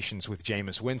lost patience with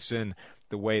Jameis Winston,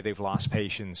 the way they've lost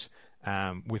patience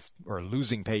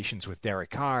losing patience with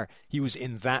Derek Carr. He was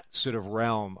in that sort of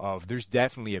realm of there's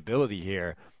definitely ability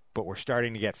here, but we're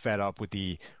starting to get fed up with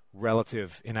the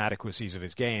relative inadequacies of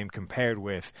his game compared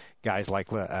with guys like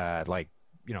Patrick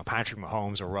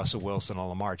Mahomes or Russell Wilson or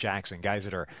Lamar Jackson, guys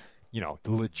that are,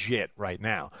 legit right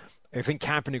now. I think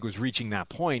Kaepernick was reaching that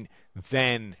point,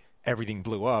 then everything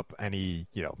blew up and he,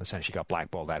 essentially got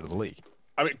blackballed out of the league.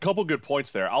 I mean, a couple good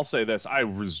points there. I'll say this. I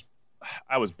was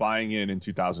buying in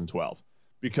 2012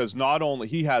 because not only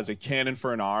he has a cannon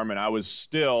for an arm, and I'm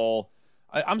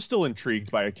still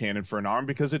intrigued by a cannon for an arm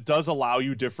because it does allow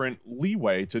you different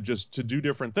leeway to do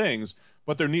different things,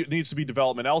 but there needs to be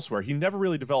development elsewhere. He never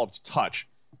really developed touch.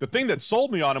 The thing that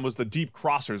sold me on him was the deep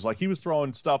crossers. Like, he was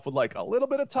throwing stuff with like a little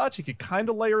bit of touch. He could kind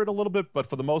of layer it a little bit, but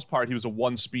for the most part, he was a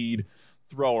one-speed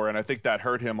thrower, and I think that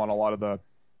hurt him on a lot of the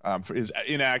for his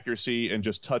inaccuracy, and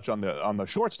just touch on the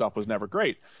short stuff was never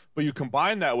great. But you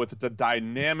combine that with the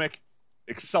dynamic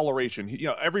acceleration.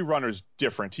 Every runner's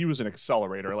different. He was an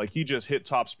accelerator. Like, he just hit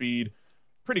top speed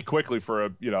pretty quickly for a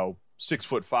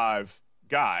 6'5"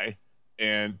 guy,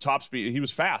 and top speed. He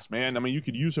was fast, man. I mean, you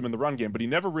could use him in the run game, but he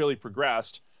never really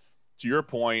progressed. To your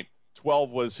point, 12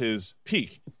 was his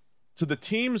peak. To the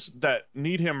teams that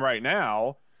need him right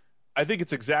now, I think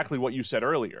it's exactly what you said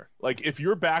earlier. Like, if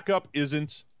your backup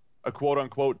isn't a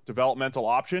quote-unquote developmental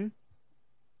option,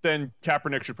 then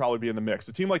Kaepernick should probably be in the mix.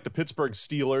 A team like the Pittsburgh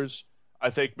Steelers,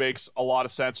 I think, makes a lot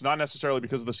of sense, not necessarily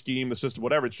because of the scheme, the system,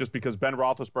 whatever. It's just because Ben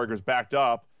Roethlisberger is backed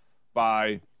up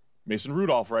by Mason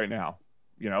Rudolph right now.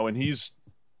 And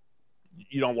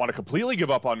you don't want to completely give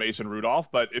up on Mason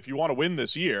Rudolph, but if you want to win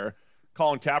this year,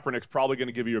 Colin Kaepernick's probably going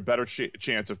to give you a better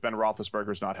chance if Ben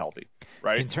Roethlisberger's not healthy,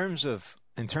 right? In terms of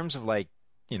like,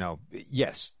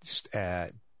 yes,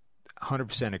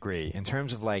 100% agree. In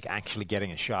terms of like actually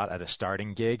getting a shot at a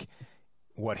starting gig,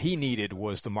 what he needed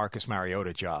was the Marcus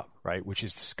Mariota job, right? Which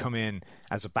is to come in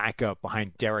as a backup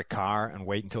behind Derek Carr and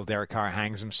wait until Derek Carr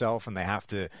hangs himself and they have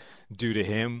to do to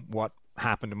him what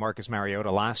happened to Marcus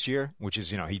Mariota last year, which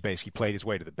is, he basically played his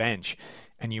way to the bench,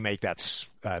 and you make that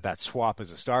swap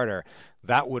as a starter.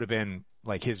 That would have been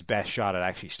like his best shot at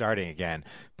actually starting again.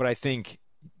 But I think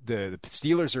the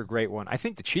Steelers are a great one. I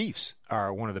think the Chiefs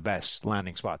are one of the best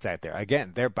landing spots out there.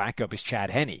 Again, their backup is Chad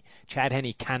Henne. Chad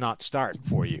Henne cannot start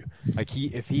for you. Like,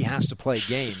 if he has to play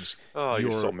games,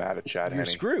 you're so mad at Chad Henne. You're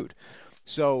screwed.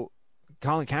 So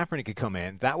Colin Kaepernick could come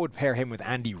in. That would pair him with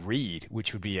Andy Reid,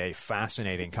 which would be a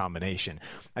fascinating combination.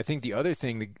 I think the other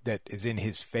thing that is in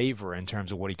his favor in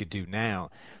terms of what he could do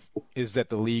now is that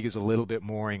the league is a little bit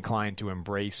more inclined to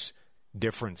embrace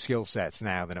different skill sets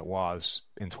now than it was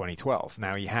in 2012.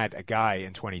 Now, he had a guy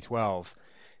in 2012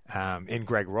 in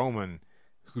Greg Roman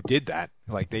who did that.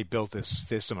 Like, they built this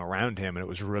system around him, and it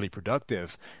was really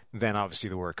productive. Then, obviously,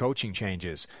 there were coaching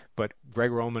changes. But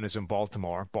Greg Roman is in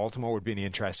Baltimore. Baltimore would be an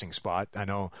interesting spot. I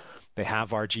know they have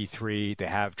RG3, they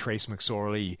have Trace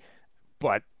McSorley,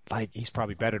 but like, he's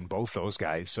probably better than both those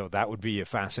guys. So that would be a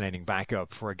fascinating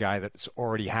backup for a guy that's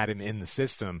already had him in the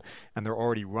system, and they're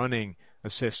already running a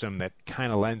system that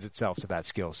kind of lends itself to that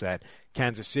skill set.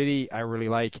 Kansas City, I really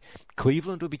like.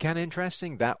 Cleveland would be kind of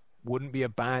interesting. That wouldn't be a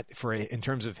bad, in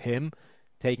terms of him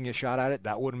taking a shot at it,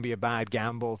 that wouldn't be a bad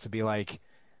gamble to be like,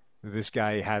 this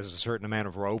guy has a certain amount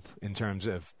of rope in terms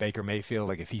of Baker Mayfield.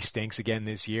 Like, if he stinks again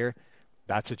this year,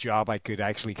 that's a job I could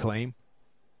actually claim.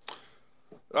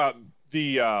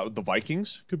 The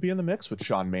Vikings could be in the mix with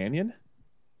Sean Mannion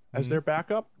as their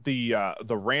backup. The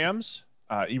Rams,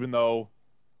 even though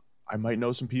I might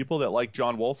know some people that like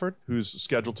John Wolford, who's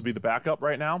scheduled to be the backup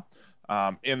right now.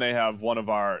 And they have one of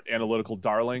our analytical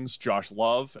darlings, Josh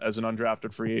Love, as an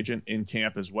undrafted free agent in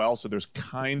camp as well. So there's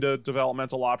kind of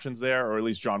developmental options there, or at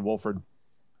least John Wolford,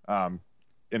 an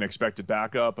expected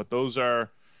backup. But those are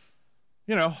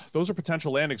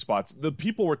potential landing spots. The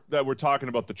people that we're talking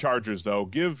about the Chargers, though,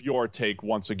 give your take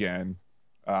once again,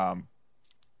 more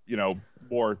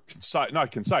concise,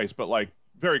 not concise, but like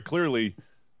very clearly,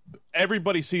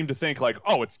 everybody seemed to think like,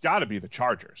 oh, it's got to be the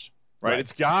Chargers. Right?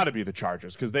 It's got to be the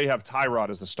Chargers because they have Tyrod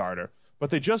as the starter. But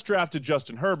they just drafted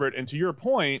Justin Herbert, and to your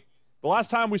point, the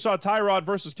last time we saw Tyrod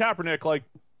versus Kaepernick, like,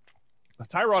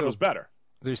 Tyrod was better.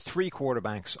 There's 3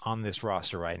 quarterbacks on this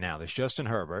roster right now. There's Justin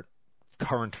Herbert,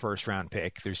 current first-round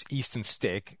pick. There's Easton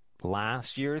Stick,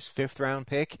 last year's 5th-round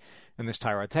pick. And there's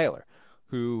Tyrod Taylor,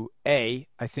 who, I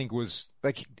think was,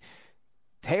 like,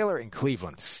 Taylor in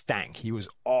Cleveland stank. He was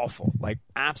awful, like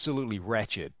absolutely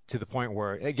wretched, to the point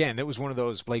where, again, it was one of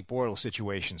those Blake Bortles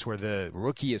situations where the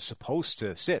rookie is supposed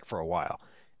to sit for a while.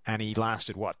 And he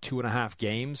lasted, 2.5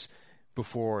 games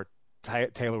before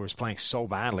Taylor was playing so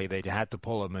badly they had to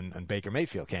pull him and Baker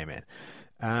Mayfield came in.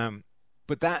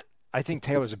 But that, I think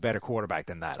Taylor's a better quarterback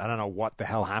than that. I don't know what the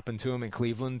hell happened to him in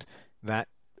Cleveland that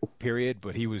period,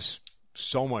 but he was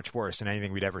so much worse than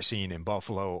anything we'd ever seen in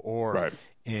Buffalo or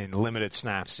in limited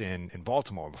snaps in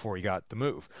Baltimore before he got the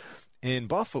move. In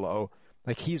Buffalo,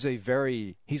 like, he's a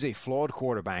flawed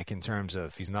quarterback in terms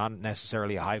of he's not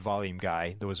necessarily a high volume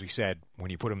guy, though, as we said, when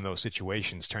you put him in those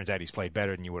situations, turns out he's played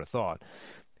better than you would have thought.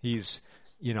 He's,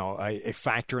 a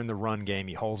factor in the run game.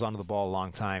 He holds onto the ball a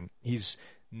long time. He's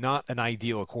not an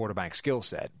ideal quarterback skill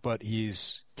set, but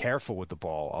he's careful with the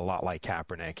ball, a lot like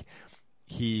Kaepernick.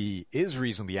 He is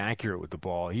reasonably accurate with the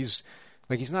ball. He's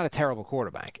not a terrible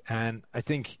quarterback. And I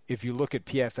think if you look at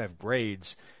PFF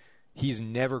grades, he's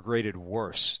never graded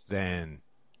worse than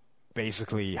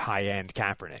basically high-end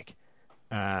Kaepernick.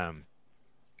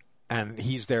 And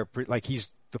he's there, he's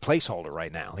the placeholder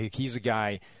right now. He's a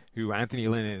guy who Anthony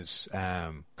Lynn is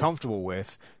comfortable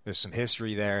with. There's some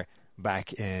history there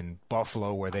back in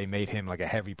Buffalo where they made him like a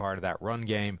heavy part of that run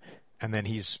game. And then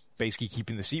he's basically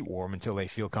keeping the seat warm until they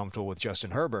feel comfortable with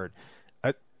Justin Herbert.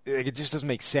 It just doesn't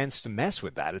make sense to mess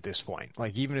with that at this point.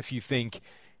 Like, even if you think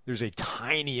there's a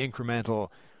tiny incremental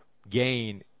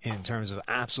gain in terms of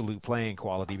absolute playing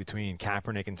quality between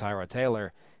Kaepernick and Tyrod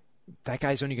Taylor, that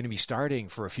guy's only going to be starting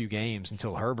for a few games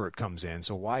until Herbert comes in.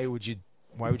 So why would you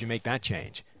make that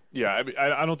change? Yeah,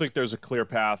 I don't think there's a clear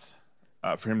path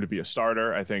for him to be a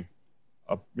starter. I think,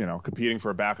 competing for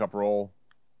a backup role.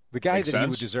 The guy that he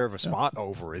would deserve a spot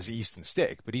over is Easton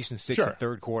Stick, but Easton Stick's a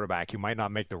third quarterback who might not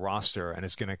make the roster, and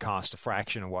it's going to cost a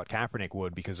fraction of what Kaepernick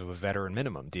would because of a veteran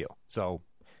minimum deal. So,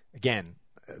 again,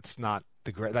 it's not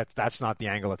that's not the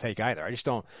angle to take either.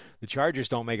 The Chargers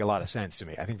don't make a lot of sense to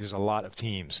me. I think there's a lot of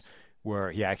teams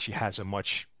where he actually has a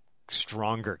much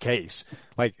stronger case.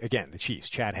 Like, again, the Chiefs,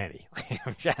 Chad Henne.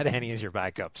 Chad Henne is your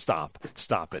backup.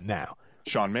 Stop it now.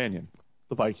 Sean Mannion,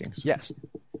 the Vikings. Yes.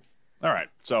 All right,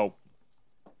 so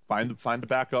find the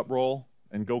backup role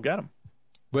and go get him.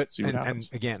 But and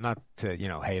again, not to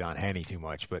hate on Henne too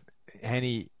much, but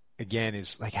Henne again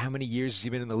is like, how many years has he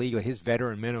been in the league? Like, his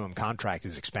veteran minimum contract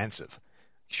is expensive.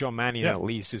 Sean Mannion at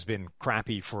least has been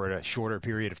crappy for a shorter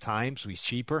period of time, so he's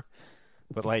cheaper.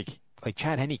 But like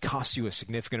Chad Henne costs you a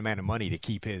significant amount of money to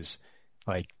keep his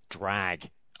drag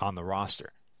on the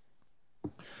roster.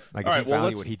 Like, if you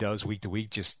value what he does week to week,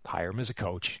 just hire him as a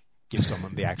coach. Give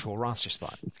someone the actual roster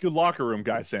spot. It's a good locker room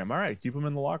guy, Sam. All right, keep him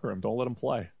in the locker room. Don't let him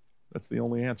play. That's the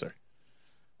only answer.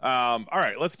 All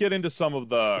right, let's get into some of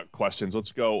the questions.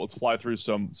 Let's fly through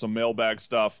some mailbag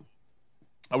stuff.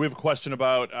 We have a question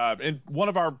about, and one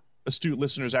of our astute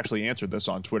listeners actually answered this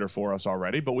on Twitter for us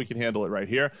already, but we can handle it right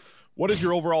here. What is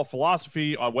your overall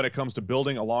philosophy on when it comes to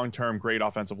building a long-term great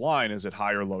offensive line? Is it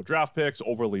high or low draft picks,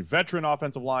 overly veteran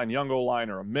offensive line, young O-line,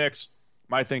 or a mix?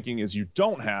 My thinking is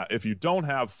if you don't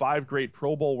have 5 great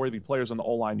Pro Bowl-worthy players on the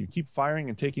O-line, you keep firing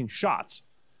and taking shots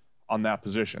on that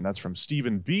position. That's from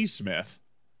Stephen B. Smith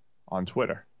on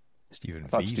Twitter. Stephen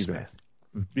V. Smith.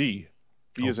 B.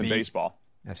 B is in baseball.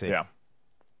 I see. Yeah,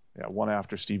 one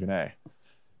after Stephen A.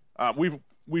 We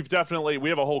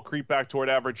have a whole creep back toward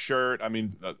average shirt. I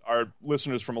mean, our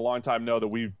listeners from a long time know that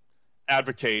we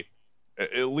advocate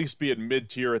at least be at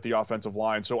mid-tier at the offensive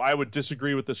line. So I would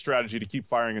disagree with the strategy to keep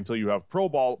firing until you have Pro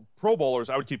Bowlers.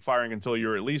 I would keep firing until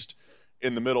you're at least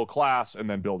in the middle class and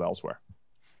then build elsewhere.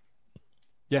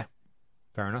 Yeah,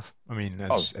 fair enough. I mean,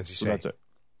 as you say. That's it.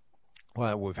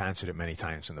 Well, we've answered it many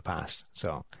times in the past.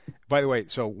 So, by the way,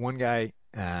 one guy,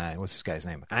 what's this guy's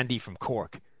name? Andy from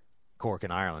Cork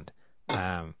in Ireland.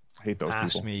 I hate those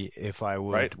asked people. Me if I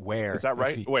would wear. Is that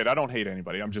right? Wait, I don't hate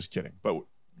anybody. I'm just kidding. But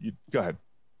you go ahead.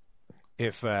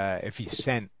 If he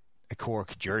sent a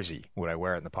Cork jersey, would I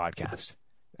wear it in the podcast?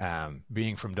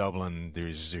 Being from Dublin,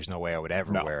 there's no way I would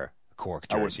ever wear a Cork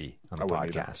jersey on the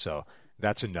podcast. So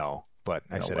that's a no. But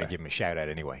I said I'd give him a shout out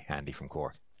anyway. Andy from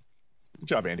Cork. Good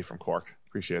job, Andy from Cork.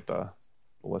 Appreciate the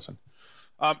listen.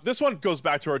 This one goes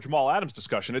back to our Jamal Adams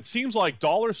discussion. It seems like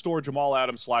dollar store Jamal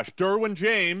Adams / Derwin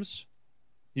James,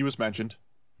 he was mentioned.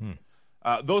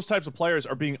 Those types of players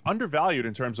are being undervalued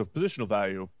in terms of positional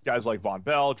value. Guys like Von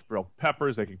Bell, Jabril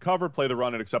Peppers, they can cover, play the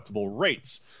run at acceptable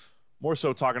rates. More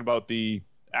so talking about the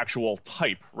actual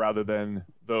type rather than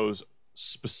those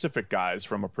specific guys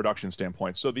from a production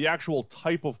standpoint. So the actual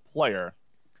type of player,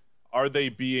 are they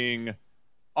being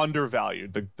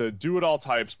undervalued? The do-it-all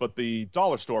types, but the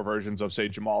dollar store versions of, say,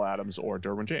 Jamal Adams or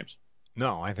Derwin James.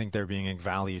 No, I think they're being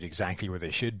valued exactly where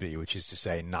they should be, which is to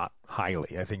say not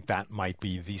highly. I think that might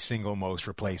be the single most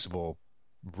replaceable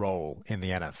role in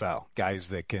the NFL. Guys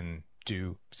that can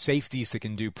do safeties that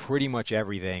can do pretty much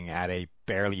everything at a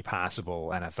barely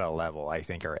passable NFL level, I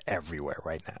think are everywhere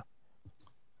right now.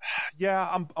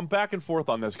 Yeah, I'm back and forth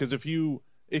on this because if you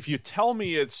tell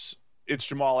me it's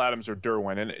Jamal Adams or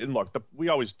Derwin, and look, we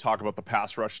always talk about the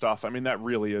pass rush stuff. I mean, that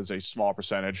really is a small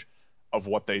percentage of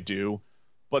what they do.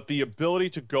 But the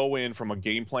ability to go in from a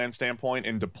game plan standpoint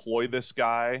and deploy this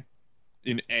guy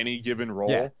in any given role.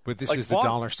 Yeah, but this is the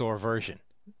dollar store version.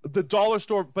 The dollar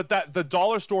store, but the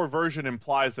dollar store version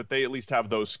implies that they at least have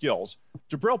those skills.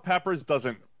 Jabril Peppers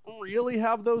doesn't really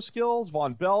have those skills.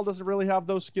 Von Bell doesn't really have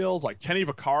those skills. Like Kenny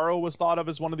Vaccaro was thought of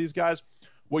as one of these guys.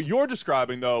 What you're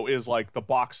describing, though, is like the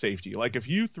box safety. Like if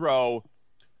you throw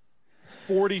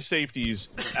 40 safeties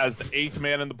as the 8th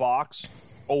man in the box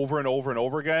over and over and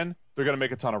over again, they're going to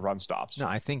make a ton of run stops. No,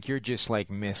 I think you're just like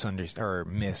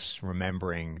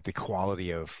misremembering the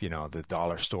quality of, the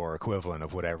dollar store equivalent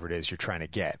of whatever it is you're trying to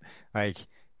get. Like,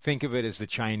 think of it as the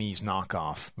Chinese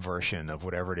knockoff version of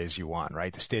whatever it is you want,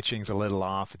 right? The stitching's a little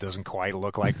off. It doesn't quite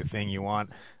look like the thing you want.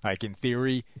 Like, in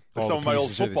theory, all some the of my old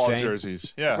pieces football are the same.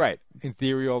 Jerseys. Yeah. Right. In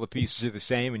theory, all the pieces are the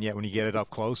same, and yet when you get it up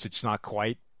close, it's not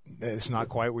quite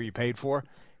what you paid for.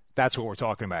 That's what we're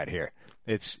talking about here.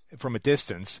 It's from a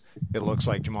distance, it looks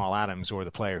like Jamal Adams or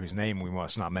the player whose name we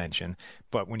must not mention.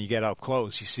 But when you get up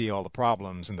close, you see all the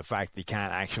problems and the fact that he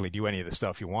can't actually do any of the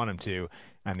stuff you want him to,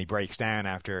 and he breaks down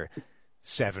after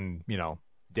 7,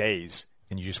 days,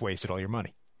 and you just wasted all your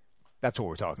money. That's what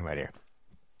we're talking about here.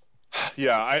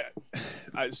 Yeah,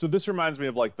 so this reminds me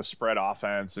of like the spread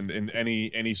offense and in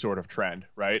any sort of trend,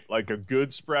 right? Like a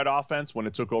good spread offense when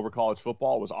it took over college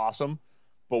football was awesome.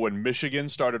 But when Michigan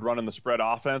started running the spread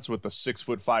offense with the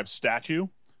 6'5" statue,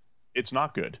 it's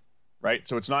not good, right?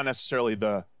 So it's not necessarily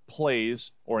the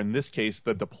plays, or in this case,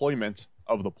 the deployment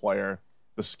of the player.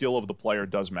 The skill of the player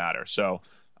does matter. So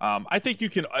I think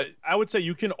I would say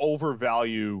you can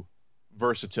overvalue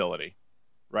versatility,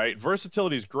 right?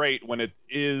 Versatility is great when it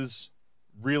is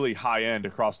really high end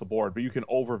across the board, but you can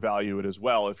overvalue it as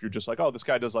well if you're just like, oh, this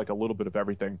guy does like a little bit of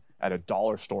everything at a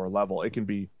dollar store level. It can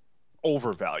be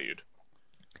overvalued.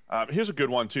 Here's a good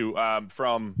one, too,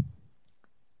 from,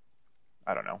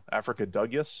 I don't know, Africa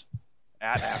Douglas,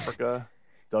 at Africa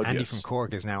Douglas. Andy from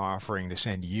Cork is now offering to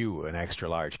send you an extra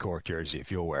large Cork jersey if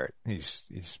you'll wear it.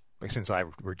 He's since I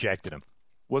rejected him.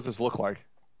 What does this look like?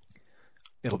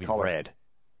 It'll be red.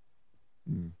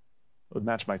 It would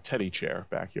match my teddy chair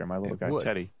back here, my little guy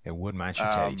Teddy. It would match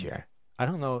your teddy chair. I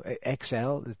don't know,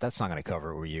 XL, that's not going to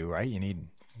cover it with you, right?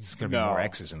 There's going to be more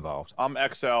X's involved. I'm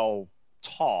XL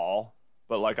tall,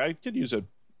 but like I could use a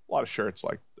lot of shirts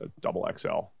like a double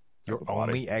XL. You're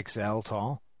only XL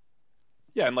tall?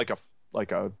 Yeah, and like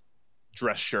a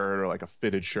dress shirt or like a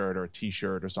fitted shirt or a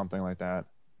T-shirt or something like that.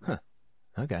 Huh.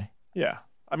 Okay. Yeah.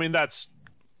 I mean, it's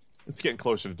getting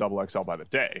closer to double XL by the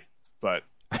day, but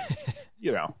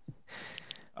you know,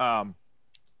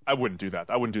 I wouldn't do that.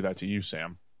 I wouldn't do that to you,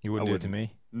 Sam. You wouldn't do it to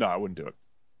me? No, I wouldn't do it.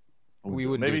 We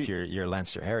wouldn't do it to your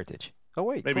Leinster heritage. Oh,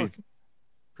 wait. Maybe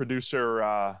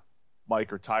producer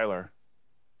Mike or Tyler.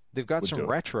 They've got some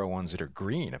retro ones that are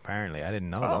green, apparently. I didn't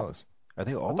know those. Are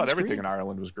they always I thought everything green? In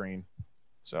Ireland was green.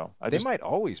 So they might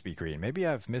always be green. Maybe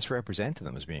I've misrepresented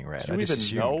them as being red. Do you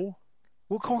even know?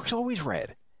 Well, Cork's always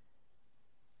red.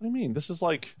 What do you mean? This is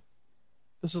like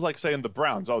saying the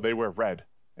Browns. Oh, they wear red,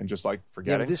 and just like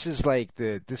forgetting. Yeah,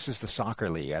 this is the soccer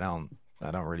league. I don't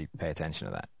really pay attention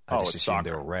to that. I just assume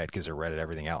they were red because they're red at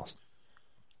everything else.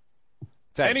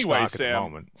 It's anyway, Sam, at the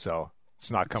moment, so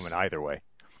it's not coming either way.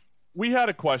 We had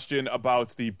a question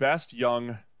about the best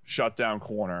young shutdown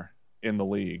corner in the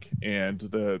league, and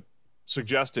the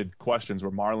suggested questions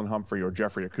were Marlon Humphrey or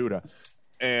Jeffrey Okudah.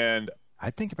 And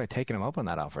I'd think about taking him up on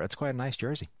that offer. That's quite a nice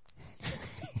jersey.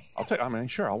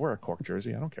 Sure, I'll wear a Cork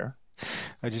jersey. I don't care.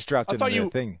 I just dropped it in the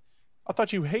thing. I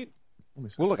thought you hate.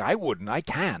 Well, look, I wouldn't. I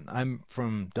can. I'm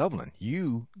from Dublin.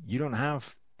 You don't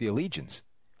have the allegiance.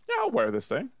 Yeah, I'll wear this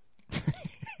thing.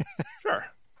 Sure.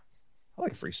 I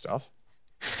like free stuff.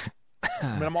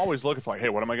 I mean, I'm always looking for, like, hey,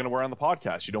 what am I going to wear on the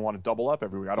podcast? You don't want to double up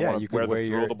every week. I don't want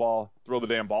to throw the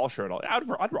damn ball shirt.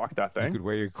 I'd rock that thing. You could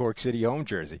wear your Cork City home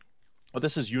jersey. Oh,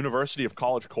 this is University of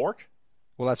College Cork?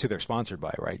 Well, that's who they're sponsored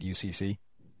by, right? UCC.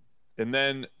 And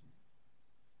then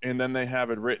they have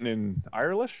it written in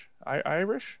Irish?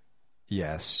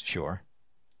 Yes, sure.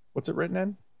 What's it written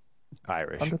in?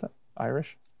 Irish. Under that?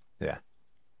 Irish? Yeah.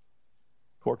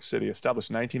 Cork City, established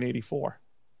 1984.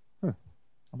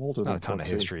 I'm older than Not a ton Cork of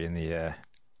City. history in the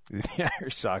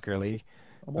Irish Soccer League.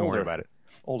 Don't worry about it.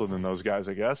 Older than those guys,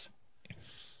 I guess.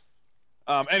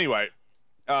 Anyway,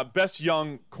 best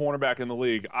young cornerback in the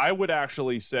league. I would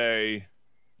actually say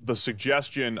the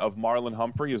suggestion of Marlon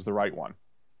Humphrey is the right one.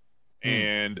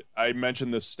 And I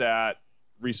mentioned this stat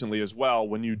recently as well.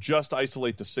 When you just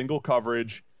isolate to single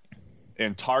coverage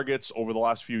and targets over the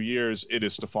last few years, it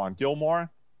is Stephon Gilmore,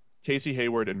 Casey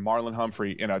Hayward, and Marlon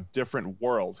Humphrey in a different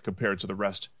world compared to the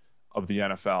rest of the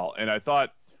NFL. And I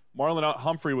thought Marlon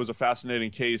Humphrey was a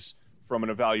fascinating case from an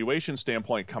evaluation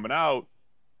standpoint coming out,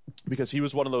 because he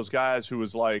was one of those guys who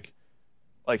was like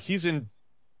he's in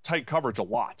tight coverage a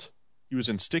lot. He was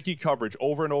in sticky coverage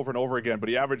over and over and over again, but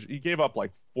he gave up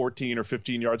like 14 or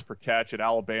 15 yards per catch at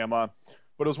Alabama.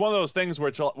 But it was one of those things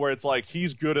where it's like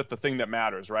he's good at the thing that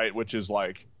matters, right? Which is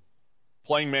like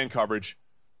playing man coverage,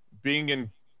 being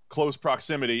in close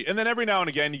proximity, and then every now and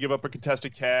again you give up a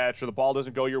contested catch or the ball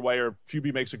doesn't go your way or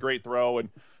QB makes a great throw.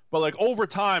 But like over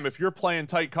time, if you're playing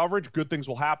tight coverage, good things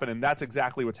will happen, and that's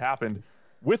exactly what's happened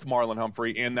with Marlon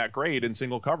Humphrey and that grade in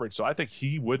single coverage. So I think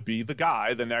he would be the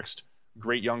guy, the next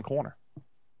great young corner.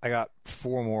 I got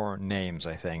 4 more names,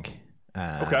 I think.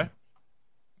 Okay.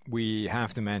 We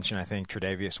have to mention, I think,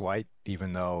 Tre'Davious White,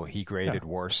 even though he graded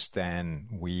worse than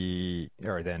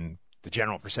than the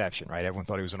general perception, right? Everyone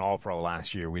thought he was an all-pro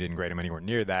last year. We didn't grade him anywhere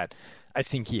near that. I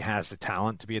think he has the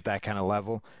talent to be at that kind of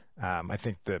level. I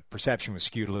think the perception was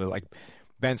skewed a little. Like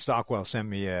Ben Stockwell sent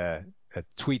me a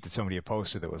tweet that somebody had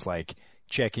posted that was like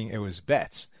it was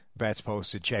Betts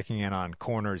posted checking in on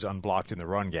corners unblocked in the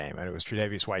run game, and it was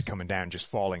Tre'Davious White coming down just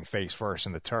falling face first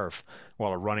in the turf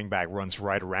while a running back runs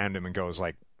right around him and goes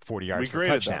like 40 yards for a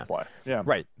touchdown. That play. Yeah.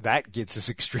 Right. That gets this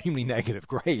extremely negative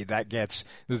grade. Doesn't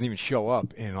even show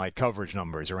up in like coverage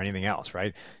numbers or anything else,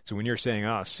 right? So when you're saying,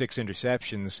 6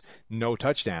 interceptions, no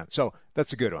touchdown. So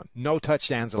that's a good one. No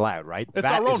touchdowns allowed, right? It's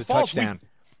that our own is a fault. touchdown.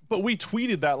 But we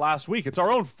tweeted that last week. It's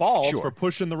our own fault for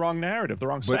pushing the wrong narrative, the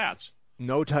wrong stats.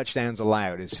 No touchdowns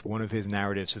allowed is one of his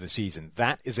narratives for the season.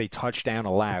 That is a touchdown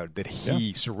allowed that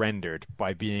he surrendered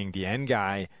by being the end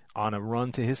guy on a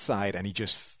run to his side, and he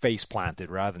just face planted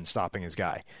rather than stopping his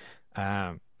guy.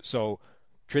 But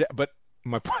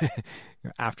my point,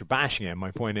 after bashing him, my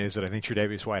point is that I think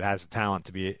Tre'Davious White has the talent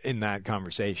to be in that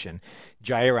conversation.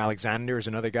 Jair Alexander is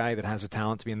another guy that has the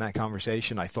talent to be in that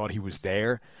conversation. I thought he was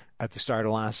there at the start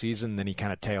of last season, then he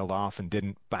kind of tailed off and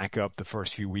didn't back up the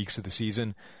first few weeks of the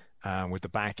season. With the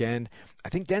back end, I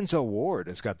think Denzel Ward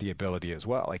has got the ability as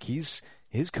well. Like his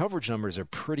coverage numbers are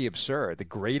pretty absurd. The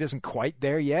grade isn't quite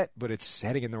there yet, but it's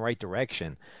heading in the right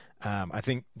direction. I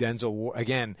think Denzel Ward,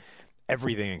 again,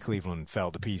 everything in Cleveland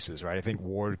fell to pieces, right? I think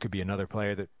Ward could be another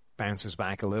player that bounces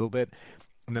back a little bit.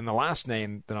 And then the last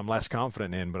name that I'm less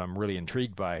confident in, but I'm really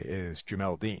intrigued by, is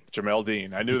Jamal Dean. Jamal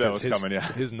Dean. I knew that was coming, yeah.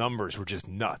 His numbers were just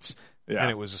nuts. Yeah. And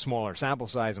it was a smaller sample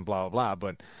size and blah, blah, blah.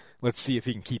 But let's see if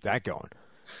he can keep that going.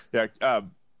 Yeah.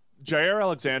 Jair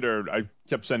Alexander, I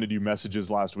kept sending you messages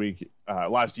last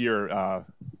year,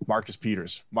 Marcus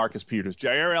Peters.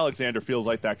 Jair Alexander feels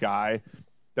like that guy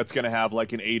that's going to have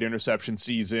like an 8 interception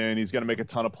season. He's going to make a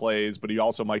ton of plays, but he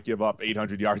also might give up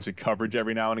 800 yards in coverage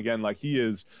every now and again. Like, he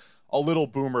is a little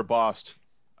boomer bust,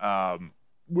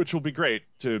 which will be great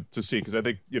to see, because I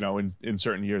think, in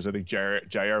certain years, I think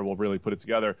Jair will really put it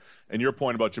together. And your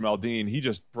point about Jamal Dean, he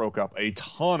just broke up a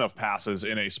ton of passes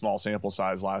in a small sample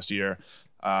size last year.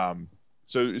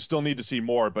 So you still need to see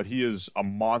more, but he is a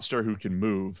monster who can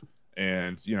move.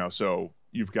 And, so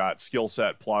you've got skill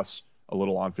set plus a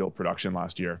little on-field production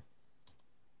last year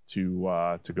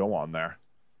to go on there.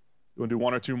 You want to do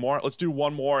one or two more? Let's do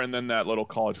one more, and then that little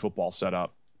college football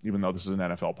setup, even though this is an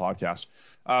NFL podcast.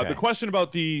 Okay. The question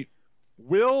about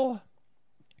will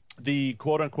the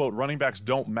quote-unquote running backs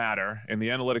don't matter in the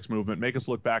analytics movement make us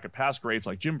look back at past greats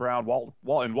like Jim Brown,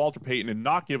 and Walter Payton, and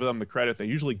not give them the credit they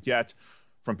usually get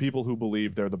from people who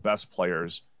believe they're the best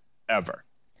players ever?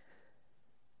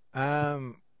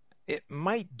 It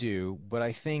might do, but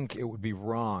I think it would be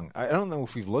wrong. I don't know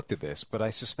if we've looked at this, but I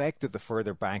suspect that the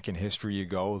further back in history you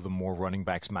go, the more running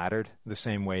backs mattered. The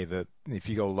same way that if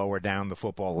you go lower down the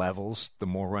football levels, the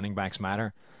more running backs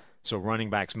matter. So running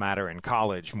backs matter in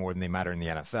college more than they matter in the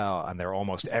NFL, and they're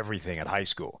almost everything at high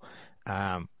school.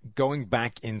 Going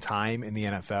back in time in the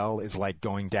NFL is like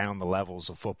going down the levels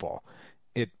of football.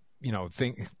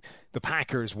 The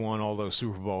Packers won all those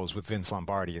Super Bowls with Vince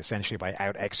Lombardi essentially by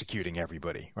out-executing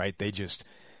everybody, right? They just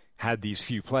had these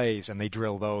few plays, and they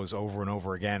drilled those over and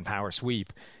over again, power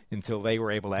sweep, until they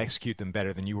were able to execute them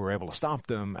better than you were able to stop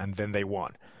them, and then they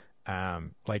won.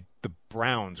 Like the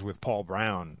Browns with Paul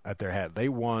Brown at their head, they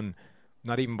won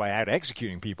not even by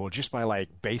out-executing people, just by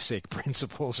like basic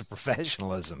principles of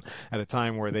professionalism at a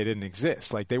time where they didn't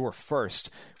exist. Like, they were first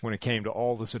when it came to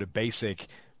all the sort of basic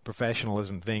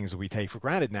professionalism things that we take for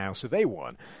granted now, so they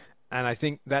won. And I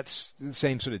think that's the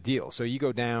same sort of deal. So you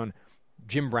go down,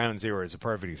 Jim Brown's era is a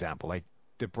perfect example. Like,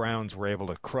 the Browns were able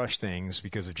to crush things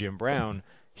because of Jim Brown.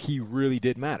 He really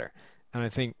did matter. And I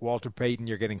think Walter Payton,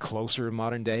 you're getting closer in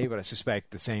modern day, but I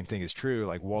suspect the same thing is true.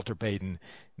 Like, Walter Payton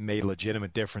made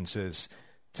legitimate differences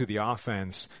to the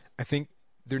offense. I think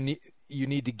you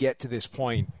need to get to this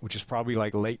point, which is probably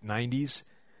like late 90s,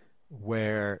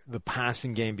 where the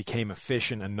passing game became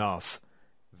efficient enough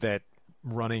that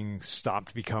running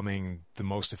stopped becoming the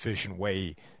most efficient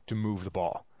way to move the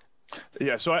ball.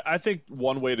 Yeah, so I think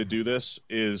one way to do this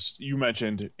is, you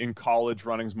mentioned in college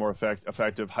running's more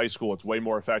effective, high school it's way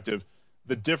more effective.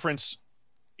 The difference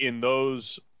in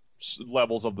those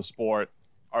levels of the sport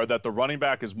are that the running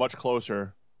back is much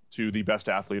closer to the best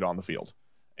athlete on the field.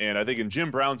 And I think in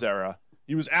Jim Brown's era,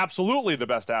 he was absolutely the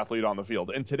best athlete on the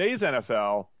field. In today's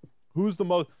NFL, who's the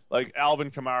most, like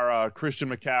Alvin Kamara, Christian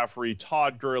McCaffrey,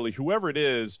 Todd Gurley, whoever it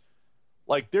is,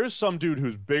 like, there's some dude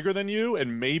who's bigger than you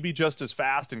and maybe just as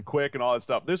fast and quick and all that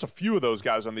stuff. There's a few of those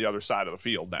guys on the other side of the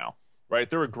field now, right?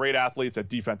 There are great athletes at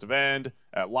defensive end,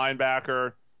 at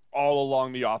linebacker, all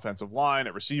along the offensive line,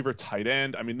 at receiver, tight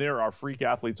end. I mean, there are freak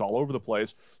athletes all over the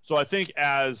place. So I think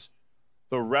as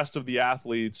the rest of the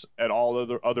athletes at all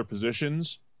other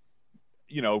positions,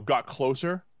 got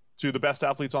closer to the best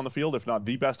athletes on the field, if not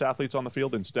the best athletes on the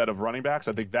field, instead of running backs,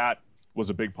 I think that was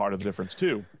a big part of the difference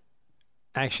too.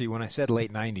 Actually, when I said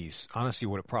late 90s, honestly,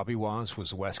 what it probably was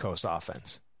the West Coast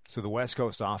offense. So the West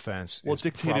Coast offense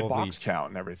dictated box count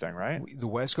and everything, right? The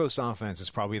West Coast offense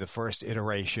is probably the first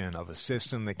iteration of a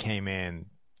system that came in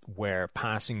where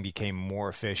passing became more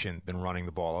efficient than running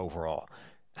the ball overall.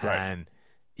 Right. And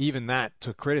even that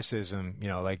took criticism,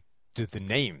 like the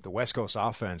name, the West Coast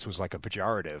offense was like a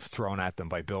pejorative thrown at them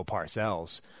by Bill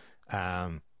Parcells.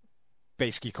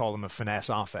 Basically called them a finesse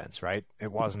offense, right?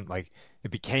 It wasn't like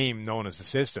it became known as the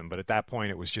system, but at that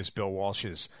point it was just Bill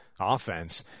Walsh's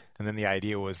offense. And then the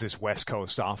idea was this West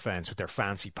Coast offense with their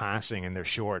fancy passing and their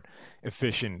short,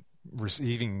 efficient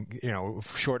receiving,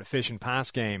 short, efficient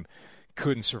pass game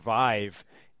couldn't survive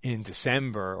in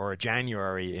December or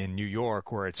January in New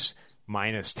York where it's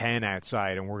minus 10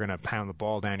 outside and we're going to pound the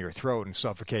ball down your throat and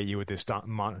suffocate you with this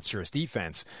monstrous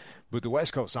defense. But the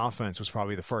West Coast offense was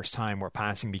probably the first time where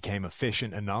passing became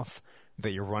efficient enough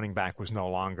that your running back was no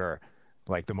longer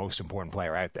like the most important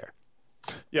player out there.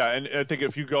 Yeah, and I think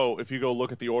if you go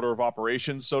look at the order of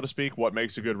operations, so to speak, what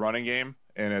makes a good running game,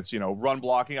 and it's run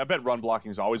blocking. I bet run blocking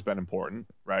has always been important,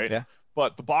 right? Yeah.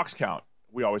 But the box count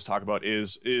we always talk about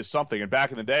is something. And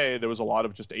back in the day, there was a lot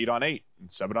of just 8-on-8 and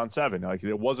 7-on-7. Like,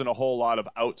 there wasn't a whole lot of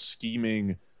out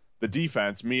scheming the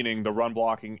defense, meaning the run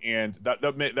blocking, and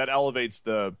that elevates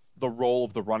the role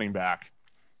of the running back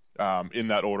in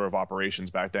that order of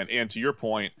operations back then. And to your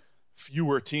point,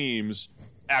 fewer teams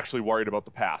actually worried about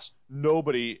the pass.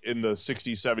 Nobody in the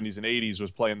 60s, 70s, and 80s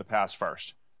was playing the pass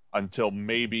first until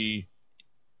maybe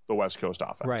the West Coast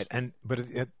offense. Right, but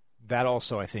that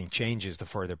also, I think, changes the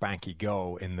further back you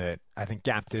go, in that I think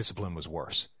gap discipline was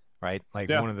worse, right? Like,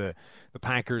 one of the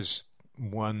Packers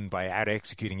won by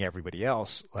out-executing everybody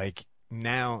else. Like,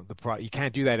 now you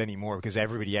can't do that anymore because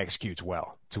everybody executes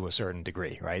well to a certain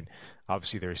degree, right?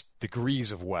 Obviously, there's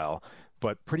degrees of well,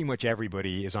 but pretty much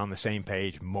everybody is on the same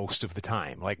page most of the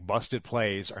time. Like, busted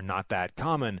plays are not that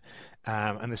common,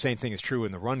 and the same thing is true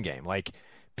in the run game. Like,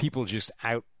 people just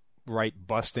outright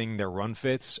busting their run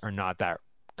fits are not that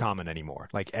common anymore.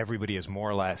 Like, everybody is more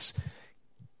or less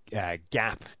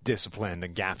gap disciplined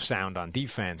and gap sound on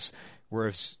defense,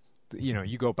 whereas,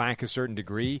 you go back a certain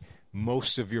degree,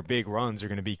 most of your big runs are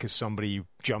going to be because somebody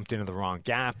jumped into the wrong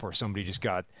gap, or somebody just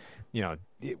got,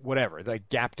 whatever. Like,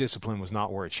 gap discipline was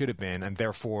not where it should have been, and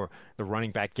therefore the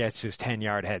running back gets his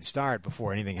 10-yard head start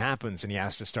before anything happens, and he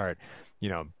has to start,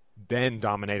 then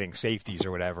dominating safeties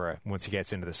or whatever once he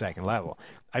gets into the second level.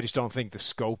 I just don't think the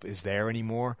scope is there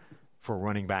anymore for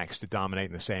running backs to dominate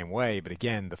in the same way. But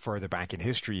again, the further back in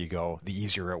history you go, the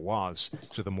easier it was,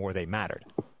 so the more they mattered.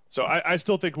 So I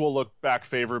still think we'll look back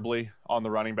favorably on the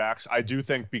running backs. I do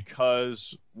think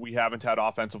because we haven't had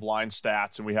offensive line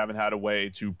stats and we haven't had a way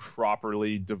to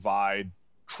properly divide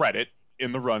credit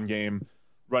in the run game,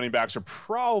 running backs are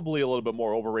probably a little bit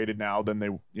more overrated now than they,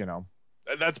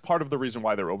 that's part of the reason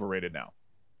why they're overrated now,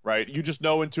 right? You just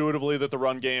know intuitively that the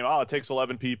run game, it takes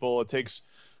 11 people, it takes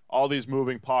all these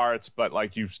moving parts, but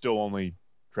like, you still only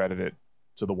credit it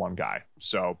to the one guy.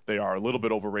 So they are a little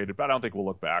bit overrated, but I don't think we'll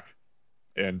look back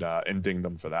and ding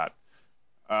them for that.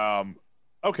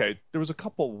 Okay, there was a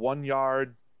couple 1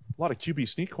 yard, a lot of QB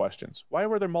sneak questions. Why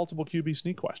were there multiple QB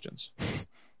sneak questions?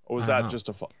 Or was that just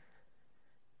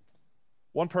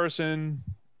one person,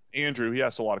 Andrew, he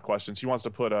asked a lot of questions. He wants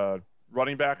to put a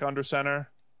running back under center.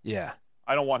 Yeah.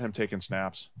 I don't want him taking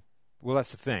snaps. Well,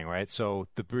 that's the thing, right? So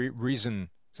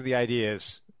the idea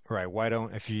is, right,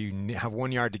 if you have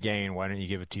 1 yard to gain, why don't you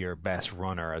give it to your best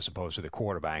runner as opposed to the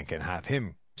quarterback and have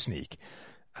him sneak?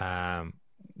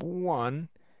 One,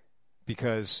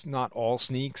 because not all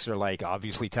sneaks are like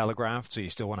obviously telegraphed, so you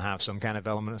still want to have some kind of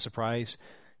element of surprise.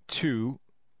 Two,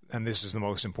 and this is the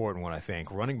most important one, I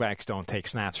think, running backs don't take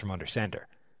snaps from under center.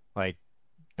 Like,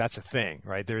 that's a thing,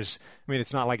 right?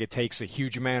 It's not like it takes a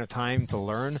huge amount of time to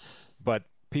learn, but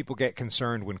people get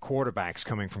concerned when quarterbacks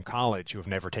coming from college who have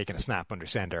never taken a snap under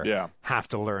center have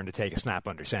to learn to take a snap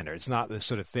under center. It's not the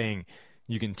sort of thing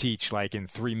you can teach like in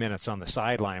 3 minutes on the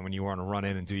sideline when you want to run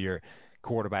in and do your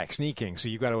quarterback sneaking. So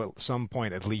you've got to at some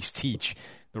point at least teach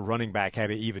the running back how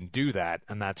to even do that,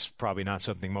 and that's probably not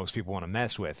something most people want to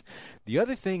mess with. The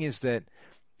other thing is that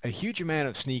a huge amount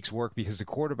of sneaks work because the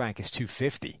quarterback is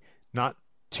 250, not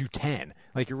 210.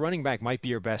 Like, your running back might be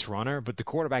your best runner, but the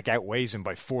quarterback outweighs him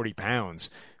by 40 pounds,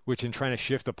 which in trying to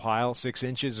shift the pile 6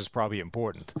 inches is probably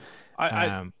important.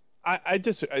 I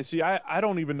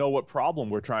don't even know what problem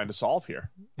we're trying to solve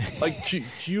here. Like,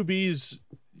 QBs,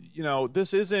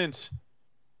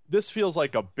 this feels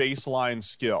like a baseline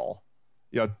skill.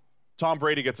 Tom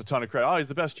Brady gets a ton of credit. He's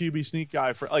the best QB sneak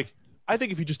guy I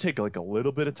think if you just take like a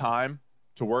little bit of time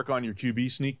to work on your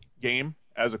QB sneak game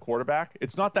as a quarterback,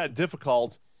 it's not that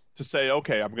difficult to say,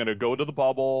 okay, I'm going to go to the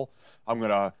bubble. I'm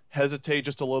going to hesitate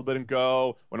just a little bit and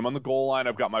go. When I'm on the goal line,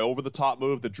 I've got my over-the-top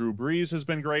move that Drew Brees has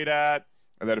been great at,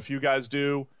 and that a few guys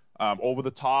do. Over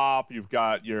the top, you've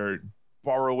got your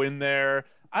Burrow in there.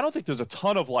 I don't think there's a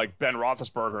ton of like Ben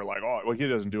Roethlisberger, he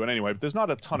doesn't do it anyway, but there's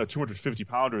not a ton of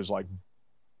 250-pounders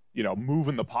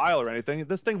moving the pile or anything.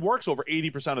 This thing works over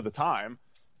 80% of the time.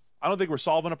 I don't think we're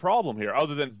solving a problem here,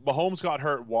 other than Mahomes got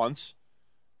hurt once,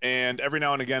 and every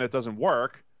now and again it doesn't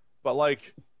work. But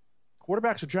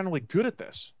quarterbacks are generally good at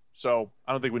this, so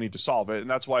I don't think we need to solve it. And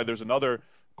that's why there's another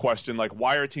question,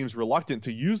 why are teams reluctant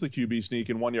to use the QB sneak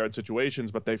in 1 yard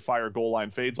situations, but they fire goal line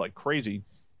fades like crazy?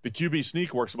 The QB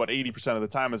sneak works about 80% of the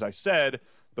time, as I said.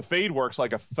 The fade works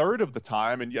like a third of the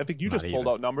time, and I think you just pulled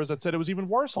out numbers that said it was even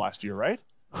worse last year, right?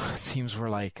 Teams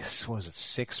were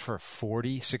 6 for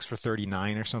 40, 6 for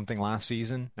 39 or something last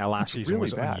season. Now, last season really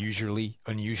was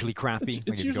unusually crappy.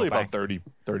 It's usually about 30%.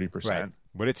 Right.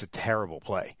 But it's a terrible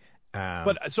play.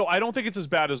 But so I don't think it's as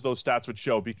bad as those stats would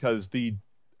show, because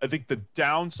I think the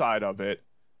downside of it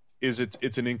is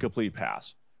it's an incomplete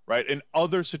pass, right? In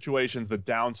other situations, the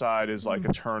downside is like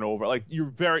a turnover. Like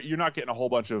you're not getting a whole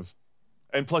bunch of,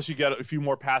 and plus you get a few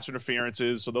more pass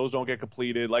interferences, so those don't get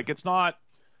completed. Like it's not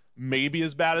maybe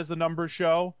as bad as the numbers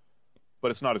show,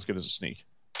 but it's not as good as a sneak.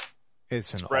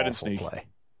 It's an spread awful and sneak. play.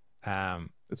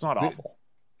 It's not awful.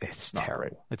 It's not terrible.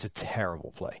 great. It's a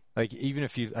terrible play. Like even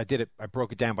if I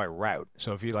broke it down by route.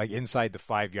 So if you like inside the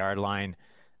 5-yard line,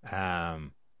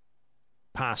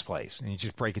 pass plays, and you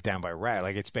just break it down by route,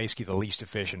 like it's basically the least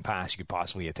efficient pass you could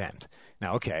possibly attempt.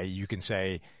 Now, okay, you can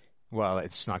say, well,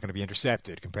 it's not going to be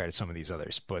intercepted compared to some of these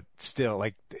others, but still,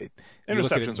 like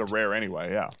interceptions are rare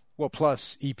anyway. Yeah. Well,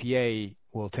 plus EPA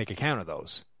will take account of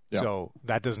those. Yeah. So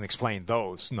that doesn't explain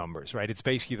those numbers, right? It's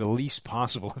basically the least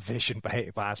possible efficient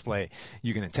pass play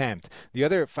you can attempt. The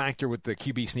other factor with the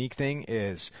QB sneak thing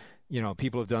is,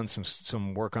 people have done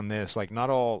some work on this. Like not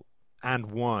all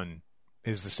and one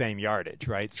is the same yardage,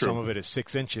 right? True. Some of it is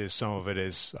 6 inches, some of it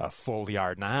is a full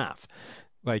yard and a half.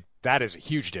 Like that is a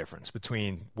huge difference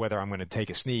between whether I'm going to take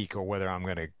a sneak or whether I'm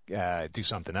going to do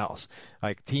something else.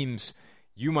 Like teams,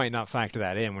 you might not factor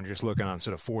that in when you're just looking on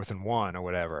sort of 4th and 1 or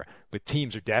whatever, but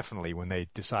teams are definitely when they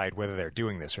decide whether they're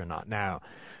doing this or not. Now,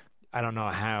 I don't know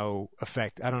how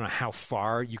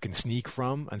far you can sneak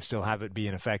from and still have it be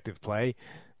an effective play,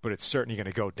 but it's certainly going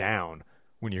to go down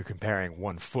when you're comparing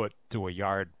 1 foot to a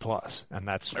yard plus, and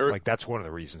that's one of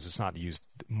the reasons it's not used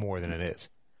more than it is.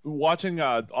 Watching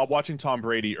Tom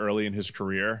Brady early in his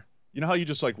career, you know how you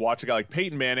just like watch a guy like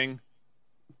Peyton Manning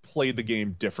played the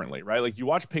game differently, right? Like you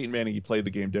watch Peyton Manning, he played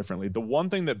the game differently. The one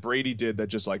thing that Brady did that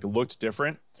just like looked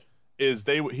different is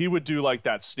he would do like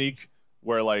that sneak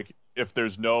where like if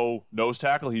there's no nose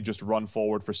tackle, he'd just run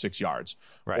forward for 6 yards.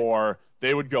 Right. Or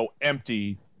they would go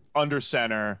empty under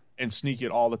center and sneak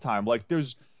it all the time. Like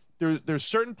there's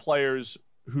certain players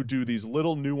who do these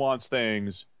little nuanced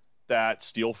things that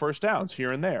steal first downs here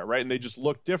and there, right? And they just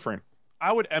look different.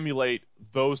 I would emulate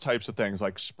those types of things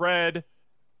like spread,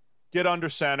 get under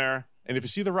center, and if you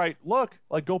see the right look,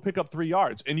 like go pick up 3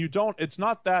 yards. And it's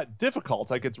not that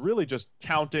difficult. Like it's really just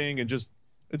counting and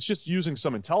it's just using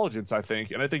some intelligence, I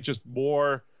think. And I think just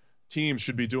more teams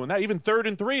should be doing that. Even 3rd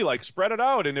and 3, like spread it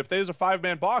out. And if there's a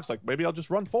 5-man box, like maybe I'll just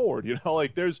run forward,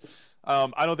 like there's,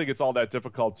 I don't think it's all that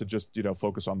difficult to just,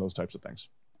 focus on those types of things.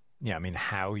 Yeah. I mean,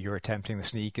 how you're attempting the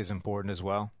sneak is important as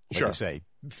well. Like sure. I say,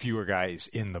 fewer guys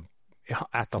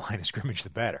at the line of scrimmage, the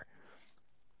better.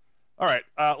 All right,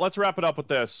 let's wrap it up with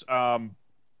this.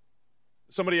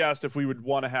 Somebody asked if we would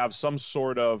want to have some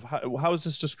sort of how is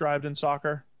this described in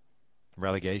soccer?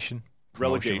 Relegation for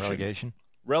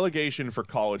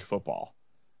college football.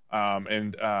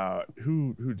 And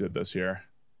who did this here?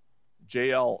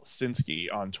 JL Sinsky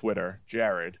on Twitter,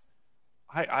 Jared.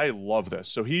 I love this.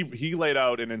 So he laid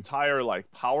out an entire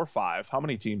like Power 5. How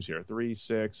many teams here? 3,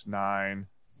 6, 9,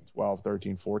 12,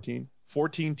 13, 14.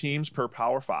 14 teams per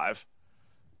Power 5.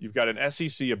 You've got an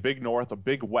SEC, a Big North, a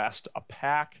Big West, a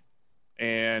PAC,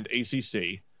 and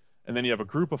ACC. And then you have a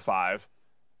group of 5,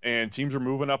 and teams are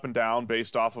moving up and down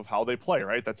based off of how they play,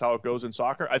 right? That's how it goes in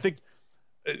soccer. I think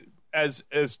as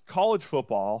college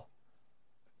football,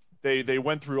 they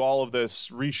went through all of this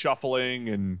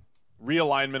reshuffling and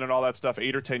realignment and all that stuff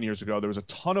 8 or 10 years ago. There was a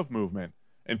ton of movement,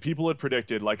 and people had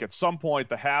predicted, like, at some point,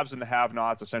 the haves and the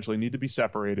have-nots essentially need to be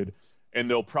separated, and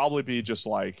they'll probably be just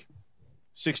like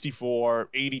 64,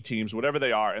 80 teams, whatever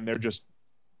they are, and they're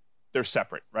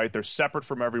separate, right? They're separate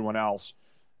from everyone else,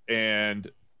 and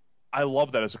I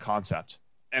love that as a concept.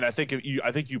 And I think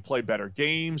you play better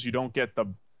games. You don't get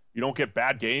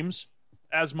bad games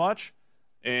as much,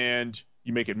 and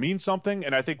you make it mean something.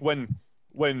 And I think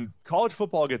when college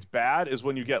football gets bad is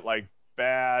when you get like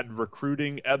bad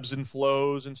recruiting ebbs and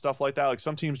flows and stuff like that. Like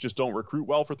some teams just don't recruit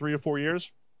well for 3 or 4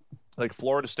 years. Like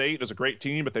Florida State is a great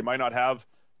team, but they might not have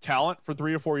talent for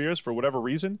 3 or 4 years for whatever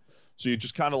reason. So you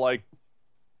just kind of like,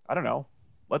 I don't know,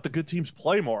 let the good teams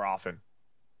play more often.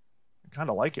 I kind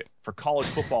of like it for college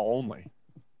football only.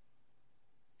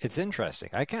 It's interesting.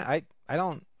 I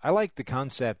like the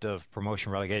concept of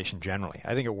promotion relegation generally.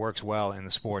 I think it works well in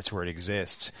the sports where it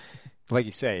exists. Like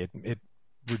you say, it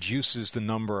reduces the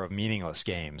number of meaningless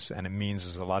games, and it means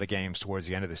there's a lot of games towards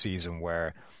the end of the season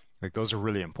where like those are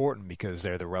really important because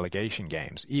they're the relegation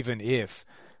games, even if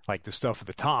like the stuff at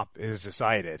the top is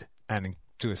decided. And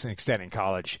to an extent in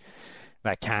college,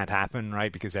 that can't happen,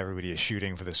 right? Because everybody is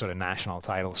shooting for the sort of national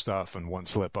title stuff, and one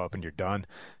slip up and you're done.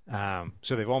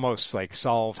 So they've almost like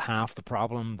solved half the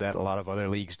problem that a lot of other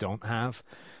leagues don't have.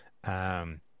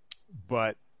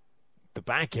 But the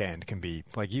back end can be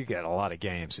like, you get a lot of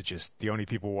games. It's just the only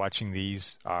people watching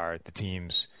these are the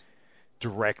teams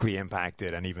directly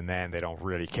impacted, and even then they don't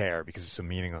really care because it's a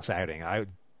meaningless outing.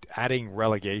 Adding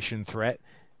relegation threat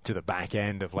to the back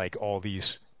end of like all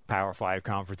these Power 5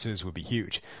 conferences would be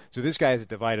huge. So this guy is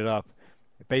divided up.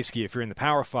 Basically, if you're in the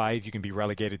Power 5, you can be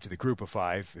relegated to the Group of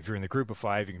 5. If you're in the Group of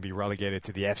 5, you can be relegated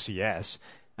to the FCS,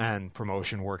 and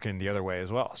promotion working the other way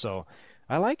as well. So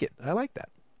I like it. I like that.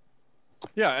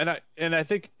 Yeah, and I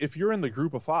think if you're in the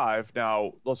Group of 5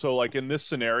 now, so like in this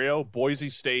scenario,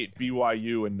 Boise State,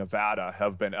 BYU, and Nevada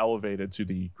have been elevated to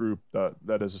the group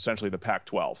that is essentially the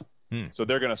Pac-12. So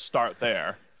they're going to start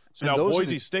there. So now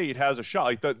Boise State has a shot.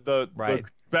 Like the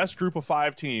best Group of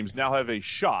 5 teams now have a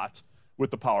shot with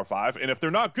the Power 5, and if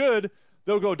they're not good,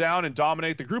 they'll go down and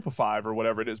dominate the Group of 5 or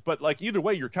whatever it is. But like either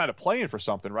way, you're kind of playing for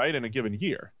something, right, in a given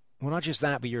year. Well, not just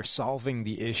that, but you're solving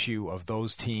the issue of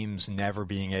those teams never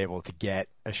being able to get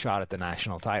a shot at the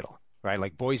national title, right?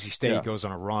 Like Boise State goes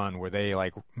on a run where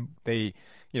if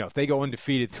they go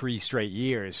undefeated 3 straight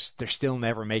years, they're still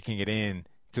never making it in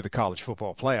to the college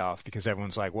football playoff because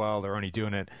everyone's like, well, they're only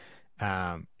doing it,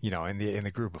 in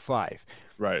the Group of 5.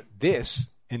 Right. This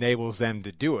enables them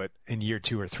to do it in year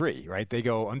 2 or 3, right? They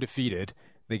go undefeated,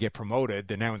 they get promoted,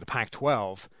 they're now in the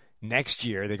Pac-12. Next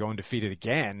year, they go undefeated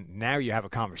again. Now you have a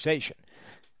conversation.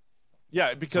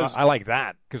 Yeah, because I like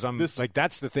that because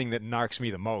that's the thing that narks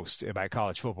me the most about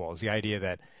college football is the idea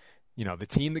that, the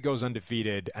team that goes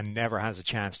undefeated and never has a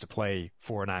chance to play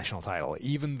for a national title,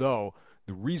 even though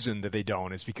the reason that they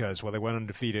don't is because, they went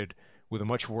undefeated with a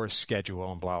much worse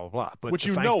schedule and blah, blah, blah. But which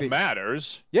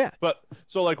matters. Yeah. But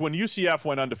so like when UCF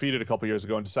went undefeated a couple years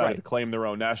ago and decided to claim their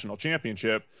own national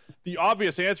championship, the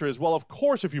obvious answer is, well, of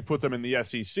course, if you put them in the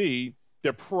SEC,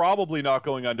 they're probably not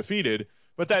going undefeated.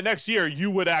 But that next year,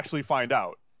 you would actually find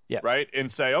out, right?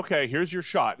 And say, okay, here's your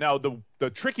shot. Now, the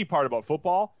tricky part about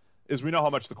football is we know how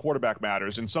much the quarterback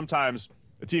matters. And sometimes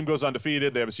a team goes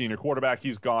undefeated, they have a senior quarterback,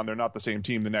 he's gone, they're not the same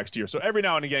team the next year. So every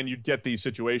now and again, you'd get these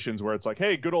situations where it's like,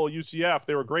 hey, good old UCF,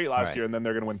 they were great last year, and then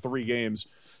they're going to win 3 games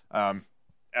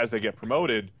as they get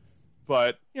promoted.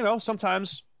 But,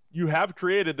 sometimes you have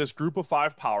created this Group of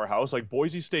 5 powerhouse. Like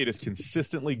Boise State is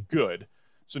consistently good.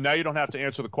 So now you don't have to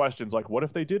answer the questions like, what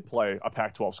if they did play a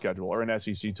Pac-12 schedule or an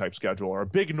SEC-type schedule or a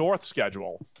Big North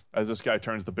schedule as this guy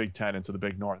turns the Big Ten into the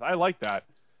Big North? I like that.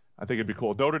 I think it'd be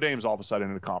cool. Notre Dame's all of a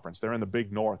sudden in a conference. They're in the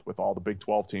Big North with all the Big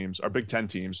 12 teams or Big 10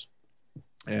 teams.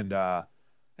 And, I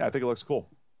think it looks cool.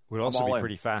 Would also be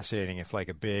pretty fascinating if like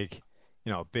a big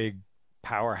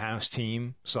powerhouse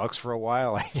team sucks for a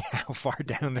while, like how far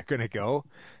down they're going to go.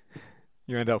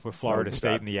 You end up with Florida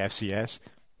State in the FCS.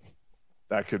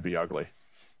 That could be ugly.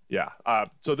 Yeah.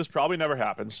 So this probably never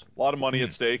happens. A lot of money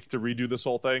at stake to redo this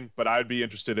whole thing, but I'd be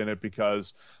interested in it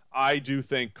because I do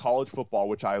think college football,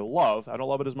 which I love, I don't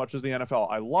love it as much as the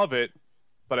NFL. I love it,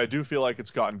 but I do feel like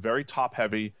it's gotten very top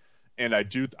heavy. And I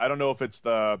don't know if it's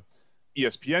the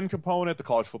ESPN component, the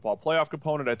college football playoff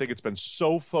component. I think it's been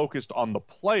so focused on the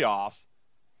playoff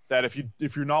that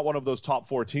if you're not one of those top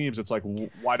 4 teams, it's like,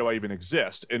 why do I even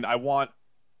exist? And I want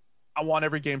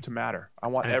every game to matter. I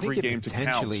want every game to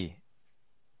count.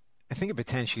 I think it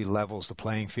potentially levels the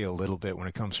playing field a little bit when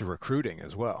it comes to recruiting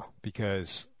as well,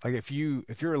 because like if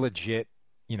you're a legit,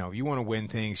 you want to win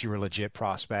things, you're a legit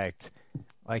prospect,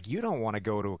 like you don't want to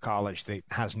go to a college that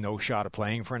has no shot of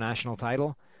playing for a national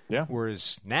title. Yeah.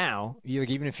 Whereas now,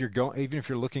 even if you're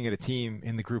looking at a team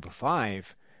in the Group of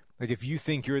 5, like if you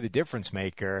think you're the difference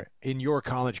maker in your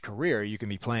college career, you can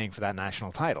be playing for that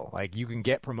national title. Like you can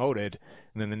get promoted,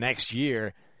 and then the next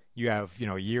year you have,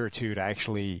 a year or 2 to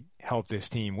actually help this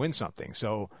team win something.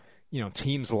 So,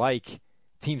 teams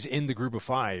in the Group of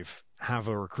 5 have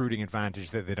a recruiting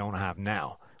advantage that they don't have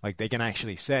now. Like they can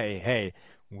actually say, hey,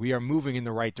 we are moving in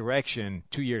the right direction.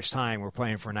 2 years' time, we're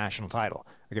playing for a national title.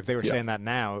 Like if they were saying that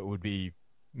now, it would be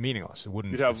meaningless. It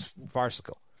wouldn't. It's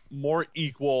farcical. More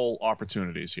equal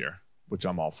opportunities here, which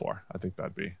I'm all for. I think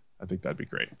that'd be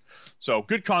great. So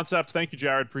good concept. Thank you,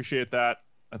 Jared. Appreciate that.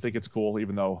 I think it's cool,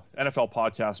 even though NFL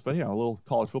podcast, but a little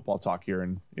college football talk here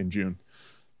in June.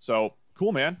 So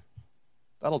cool, man.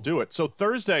 That'll do it. So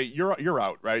Thursday, you're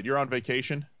out, right? You're on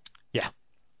vacation. Yeah.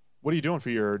 What are you doing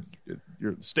for your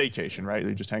staycation? Right? Are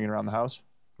you just hanging around the house?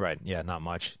 Right. Yeah. Not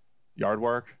much. Yard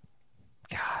work.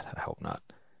 God, I hope not.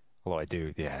 Although I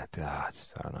do. Yeah.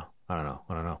 I don't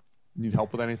know. Need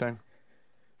help with anything?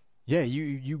 Yeah.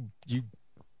 You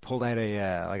pulled out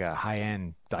a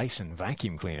high-end Dyson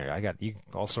vacuum cleaner. I got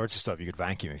all sorts of stuff you could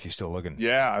vacuum if you're still looking.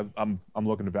 Yeah, I'm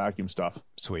looking to vacuum stuff.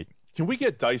 Sweet. Can we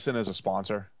get Dyson as a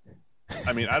sponsor?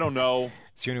 I mean, I don't know.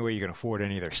 It's the only way you can afford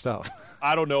any of their stuff.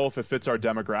 I don't know if it fits our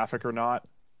demographic or not,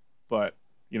 but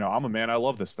I'm a man. I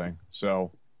love this thing.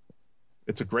 So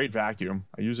it's a great vacuum.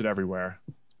 I use it everywhere.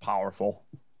 It's powerful.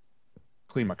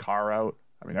 Clean my car out.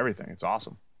 I mean, everything. It's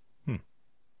awesome.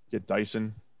 Get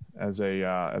Dyson. as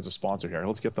a sponsor here.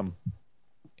 Let's get them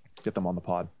on the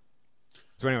pod.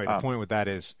 So anyway, the point with that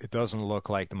is it doesn't look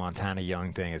like the Montana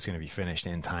Young thing is going to be finished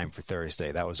in time for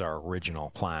Thursday. That was our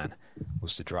original plan,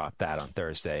 was to drop that on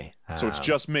Thursday. So it's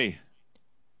just me.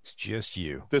 It's just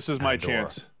you. This is my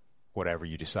chance. Whatever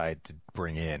you decide to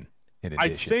bring in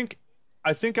addition.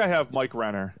 I think I have Mike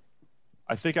Renner.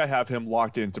 I think I have him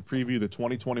locked in to preview the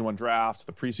 2021 draft,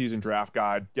 the preseason draft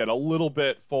guide, get a little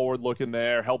bit forward looking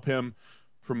there, help him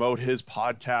promote his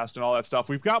podcast and all that stuff.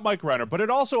 We've got Mike Renner, but it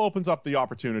also opens up the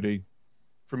opportunity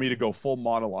for me to go full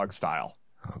monologue style.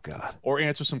 Oh, God. Or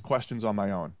answer some questions on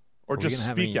my own. Or just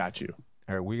speak at you.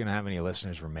 Are we going to have any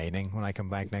listeners remaining when I come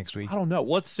back next week? I don't know.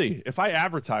 Let's see. If I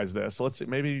advertise this, let's see.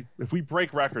 Maybe if we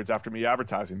break records after me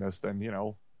advertising this, then,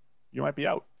 you might be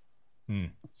out.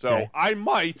 So I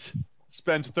might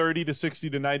spend 30 to 60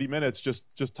 to 90 minutes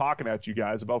just talking at you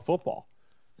guys about football.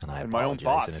 And my own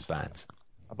thoughts in advance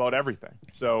about everything.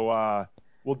 So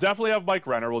we'll definitely have Mike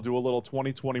Renner. We'll do a little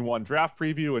 2021 draft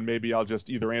preview, and maybe I'll just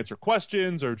either answer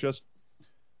questions or just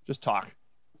talk,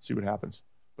 see what happens.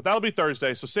 But that'll be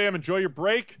Thursday. So, Sam, enjoy your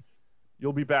break.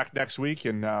 You'll be back next week,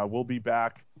 and we'll be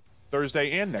back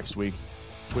Thursday and next week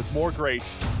with more great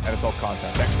NFL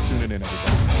content. Thanks for tuning in,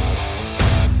 everybody.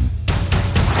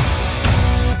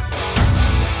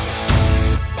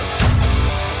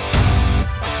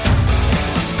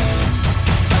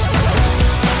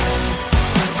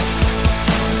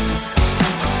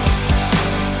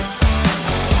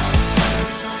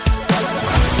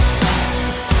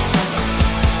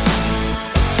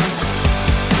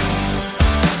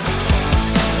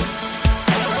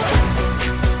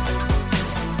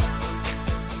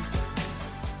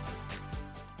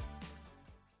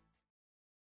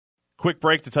 Quick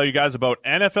break to tell you guys about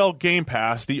NFL Game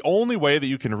Pass, the only way that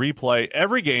you can replay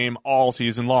every game all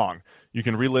season long. You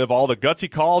can relive all the gutsy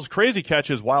calls, crazy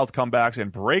catches, wild comebacks,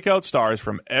 and breakout stars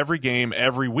from every game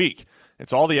every week.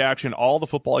 It's all the action, all the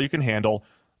football you can handle,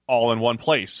 all in one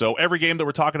place. So every game that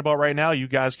we're talking about right now, you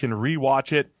guys can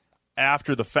rewatch it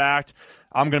after the fact.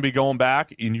 I'm going to be going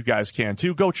back, and you guys can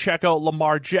too. Go check out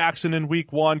Lamar Jackson in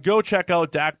Week 1. Go check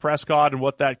out Dak Prescott and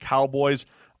what that Cowboys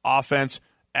offense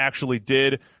actually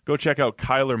did. Go check out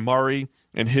Kyler Murray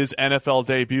and his NFL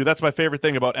debut. That's my favorite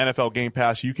thing about NFL Game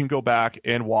Pass. You can go back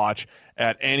and watch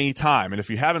at any time. And if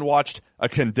you haven't watched a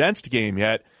condensed game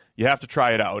yet, you have to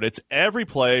try it out. It's every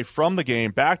play from the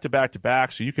game back to back to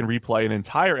back, so you can replay an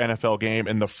entire NFL game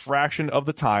in the fraction of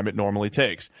the time it normally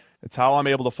takes. It's how I'm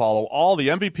able to follow all the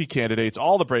MVP candidates,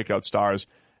 all the breakout stars,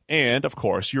 and, of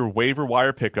course, your waiver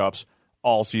wire pickups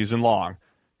all season long.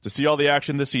 To see all the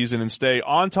action this season and stay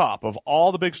on top of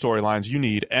all the big storylines, you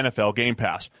need NFL Game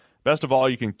Pass. Best of all,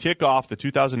 you can kick off the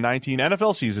 2019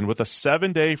 NFL season with a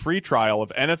 7-day free trial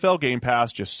of NFL Game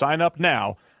Pass. Just sign up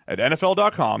now at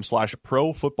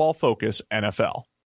NFL.com/ProFootballFocusNFL.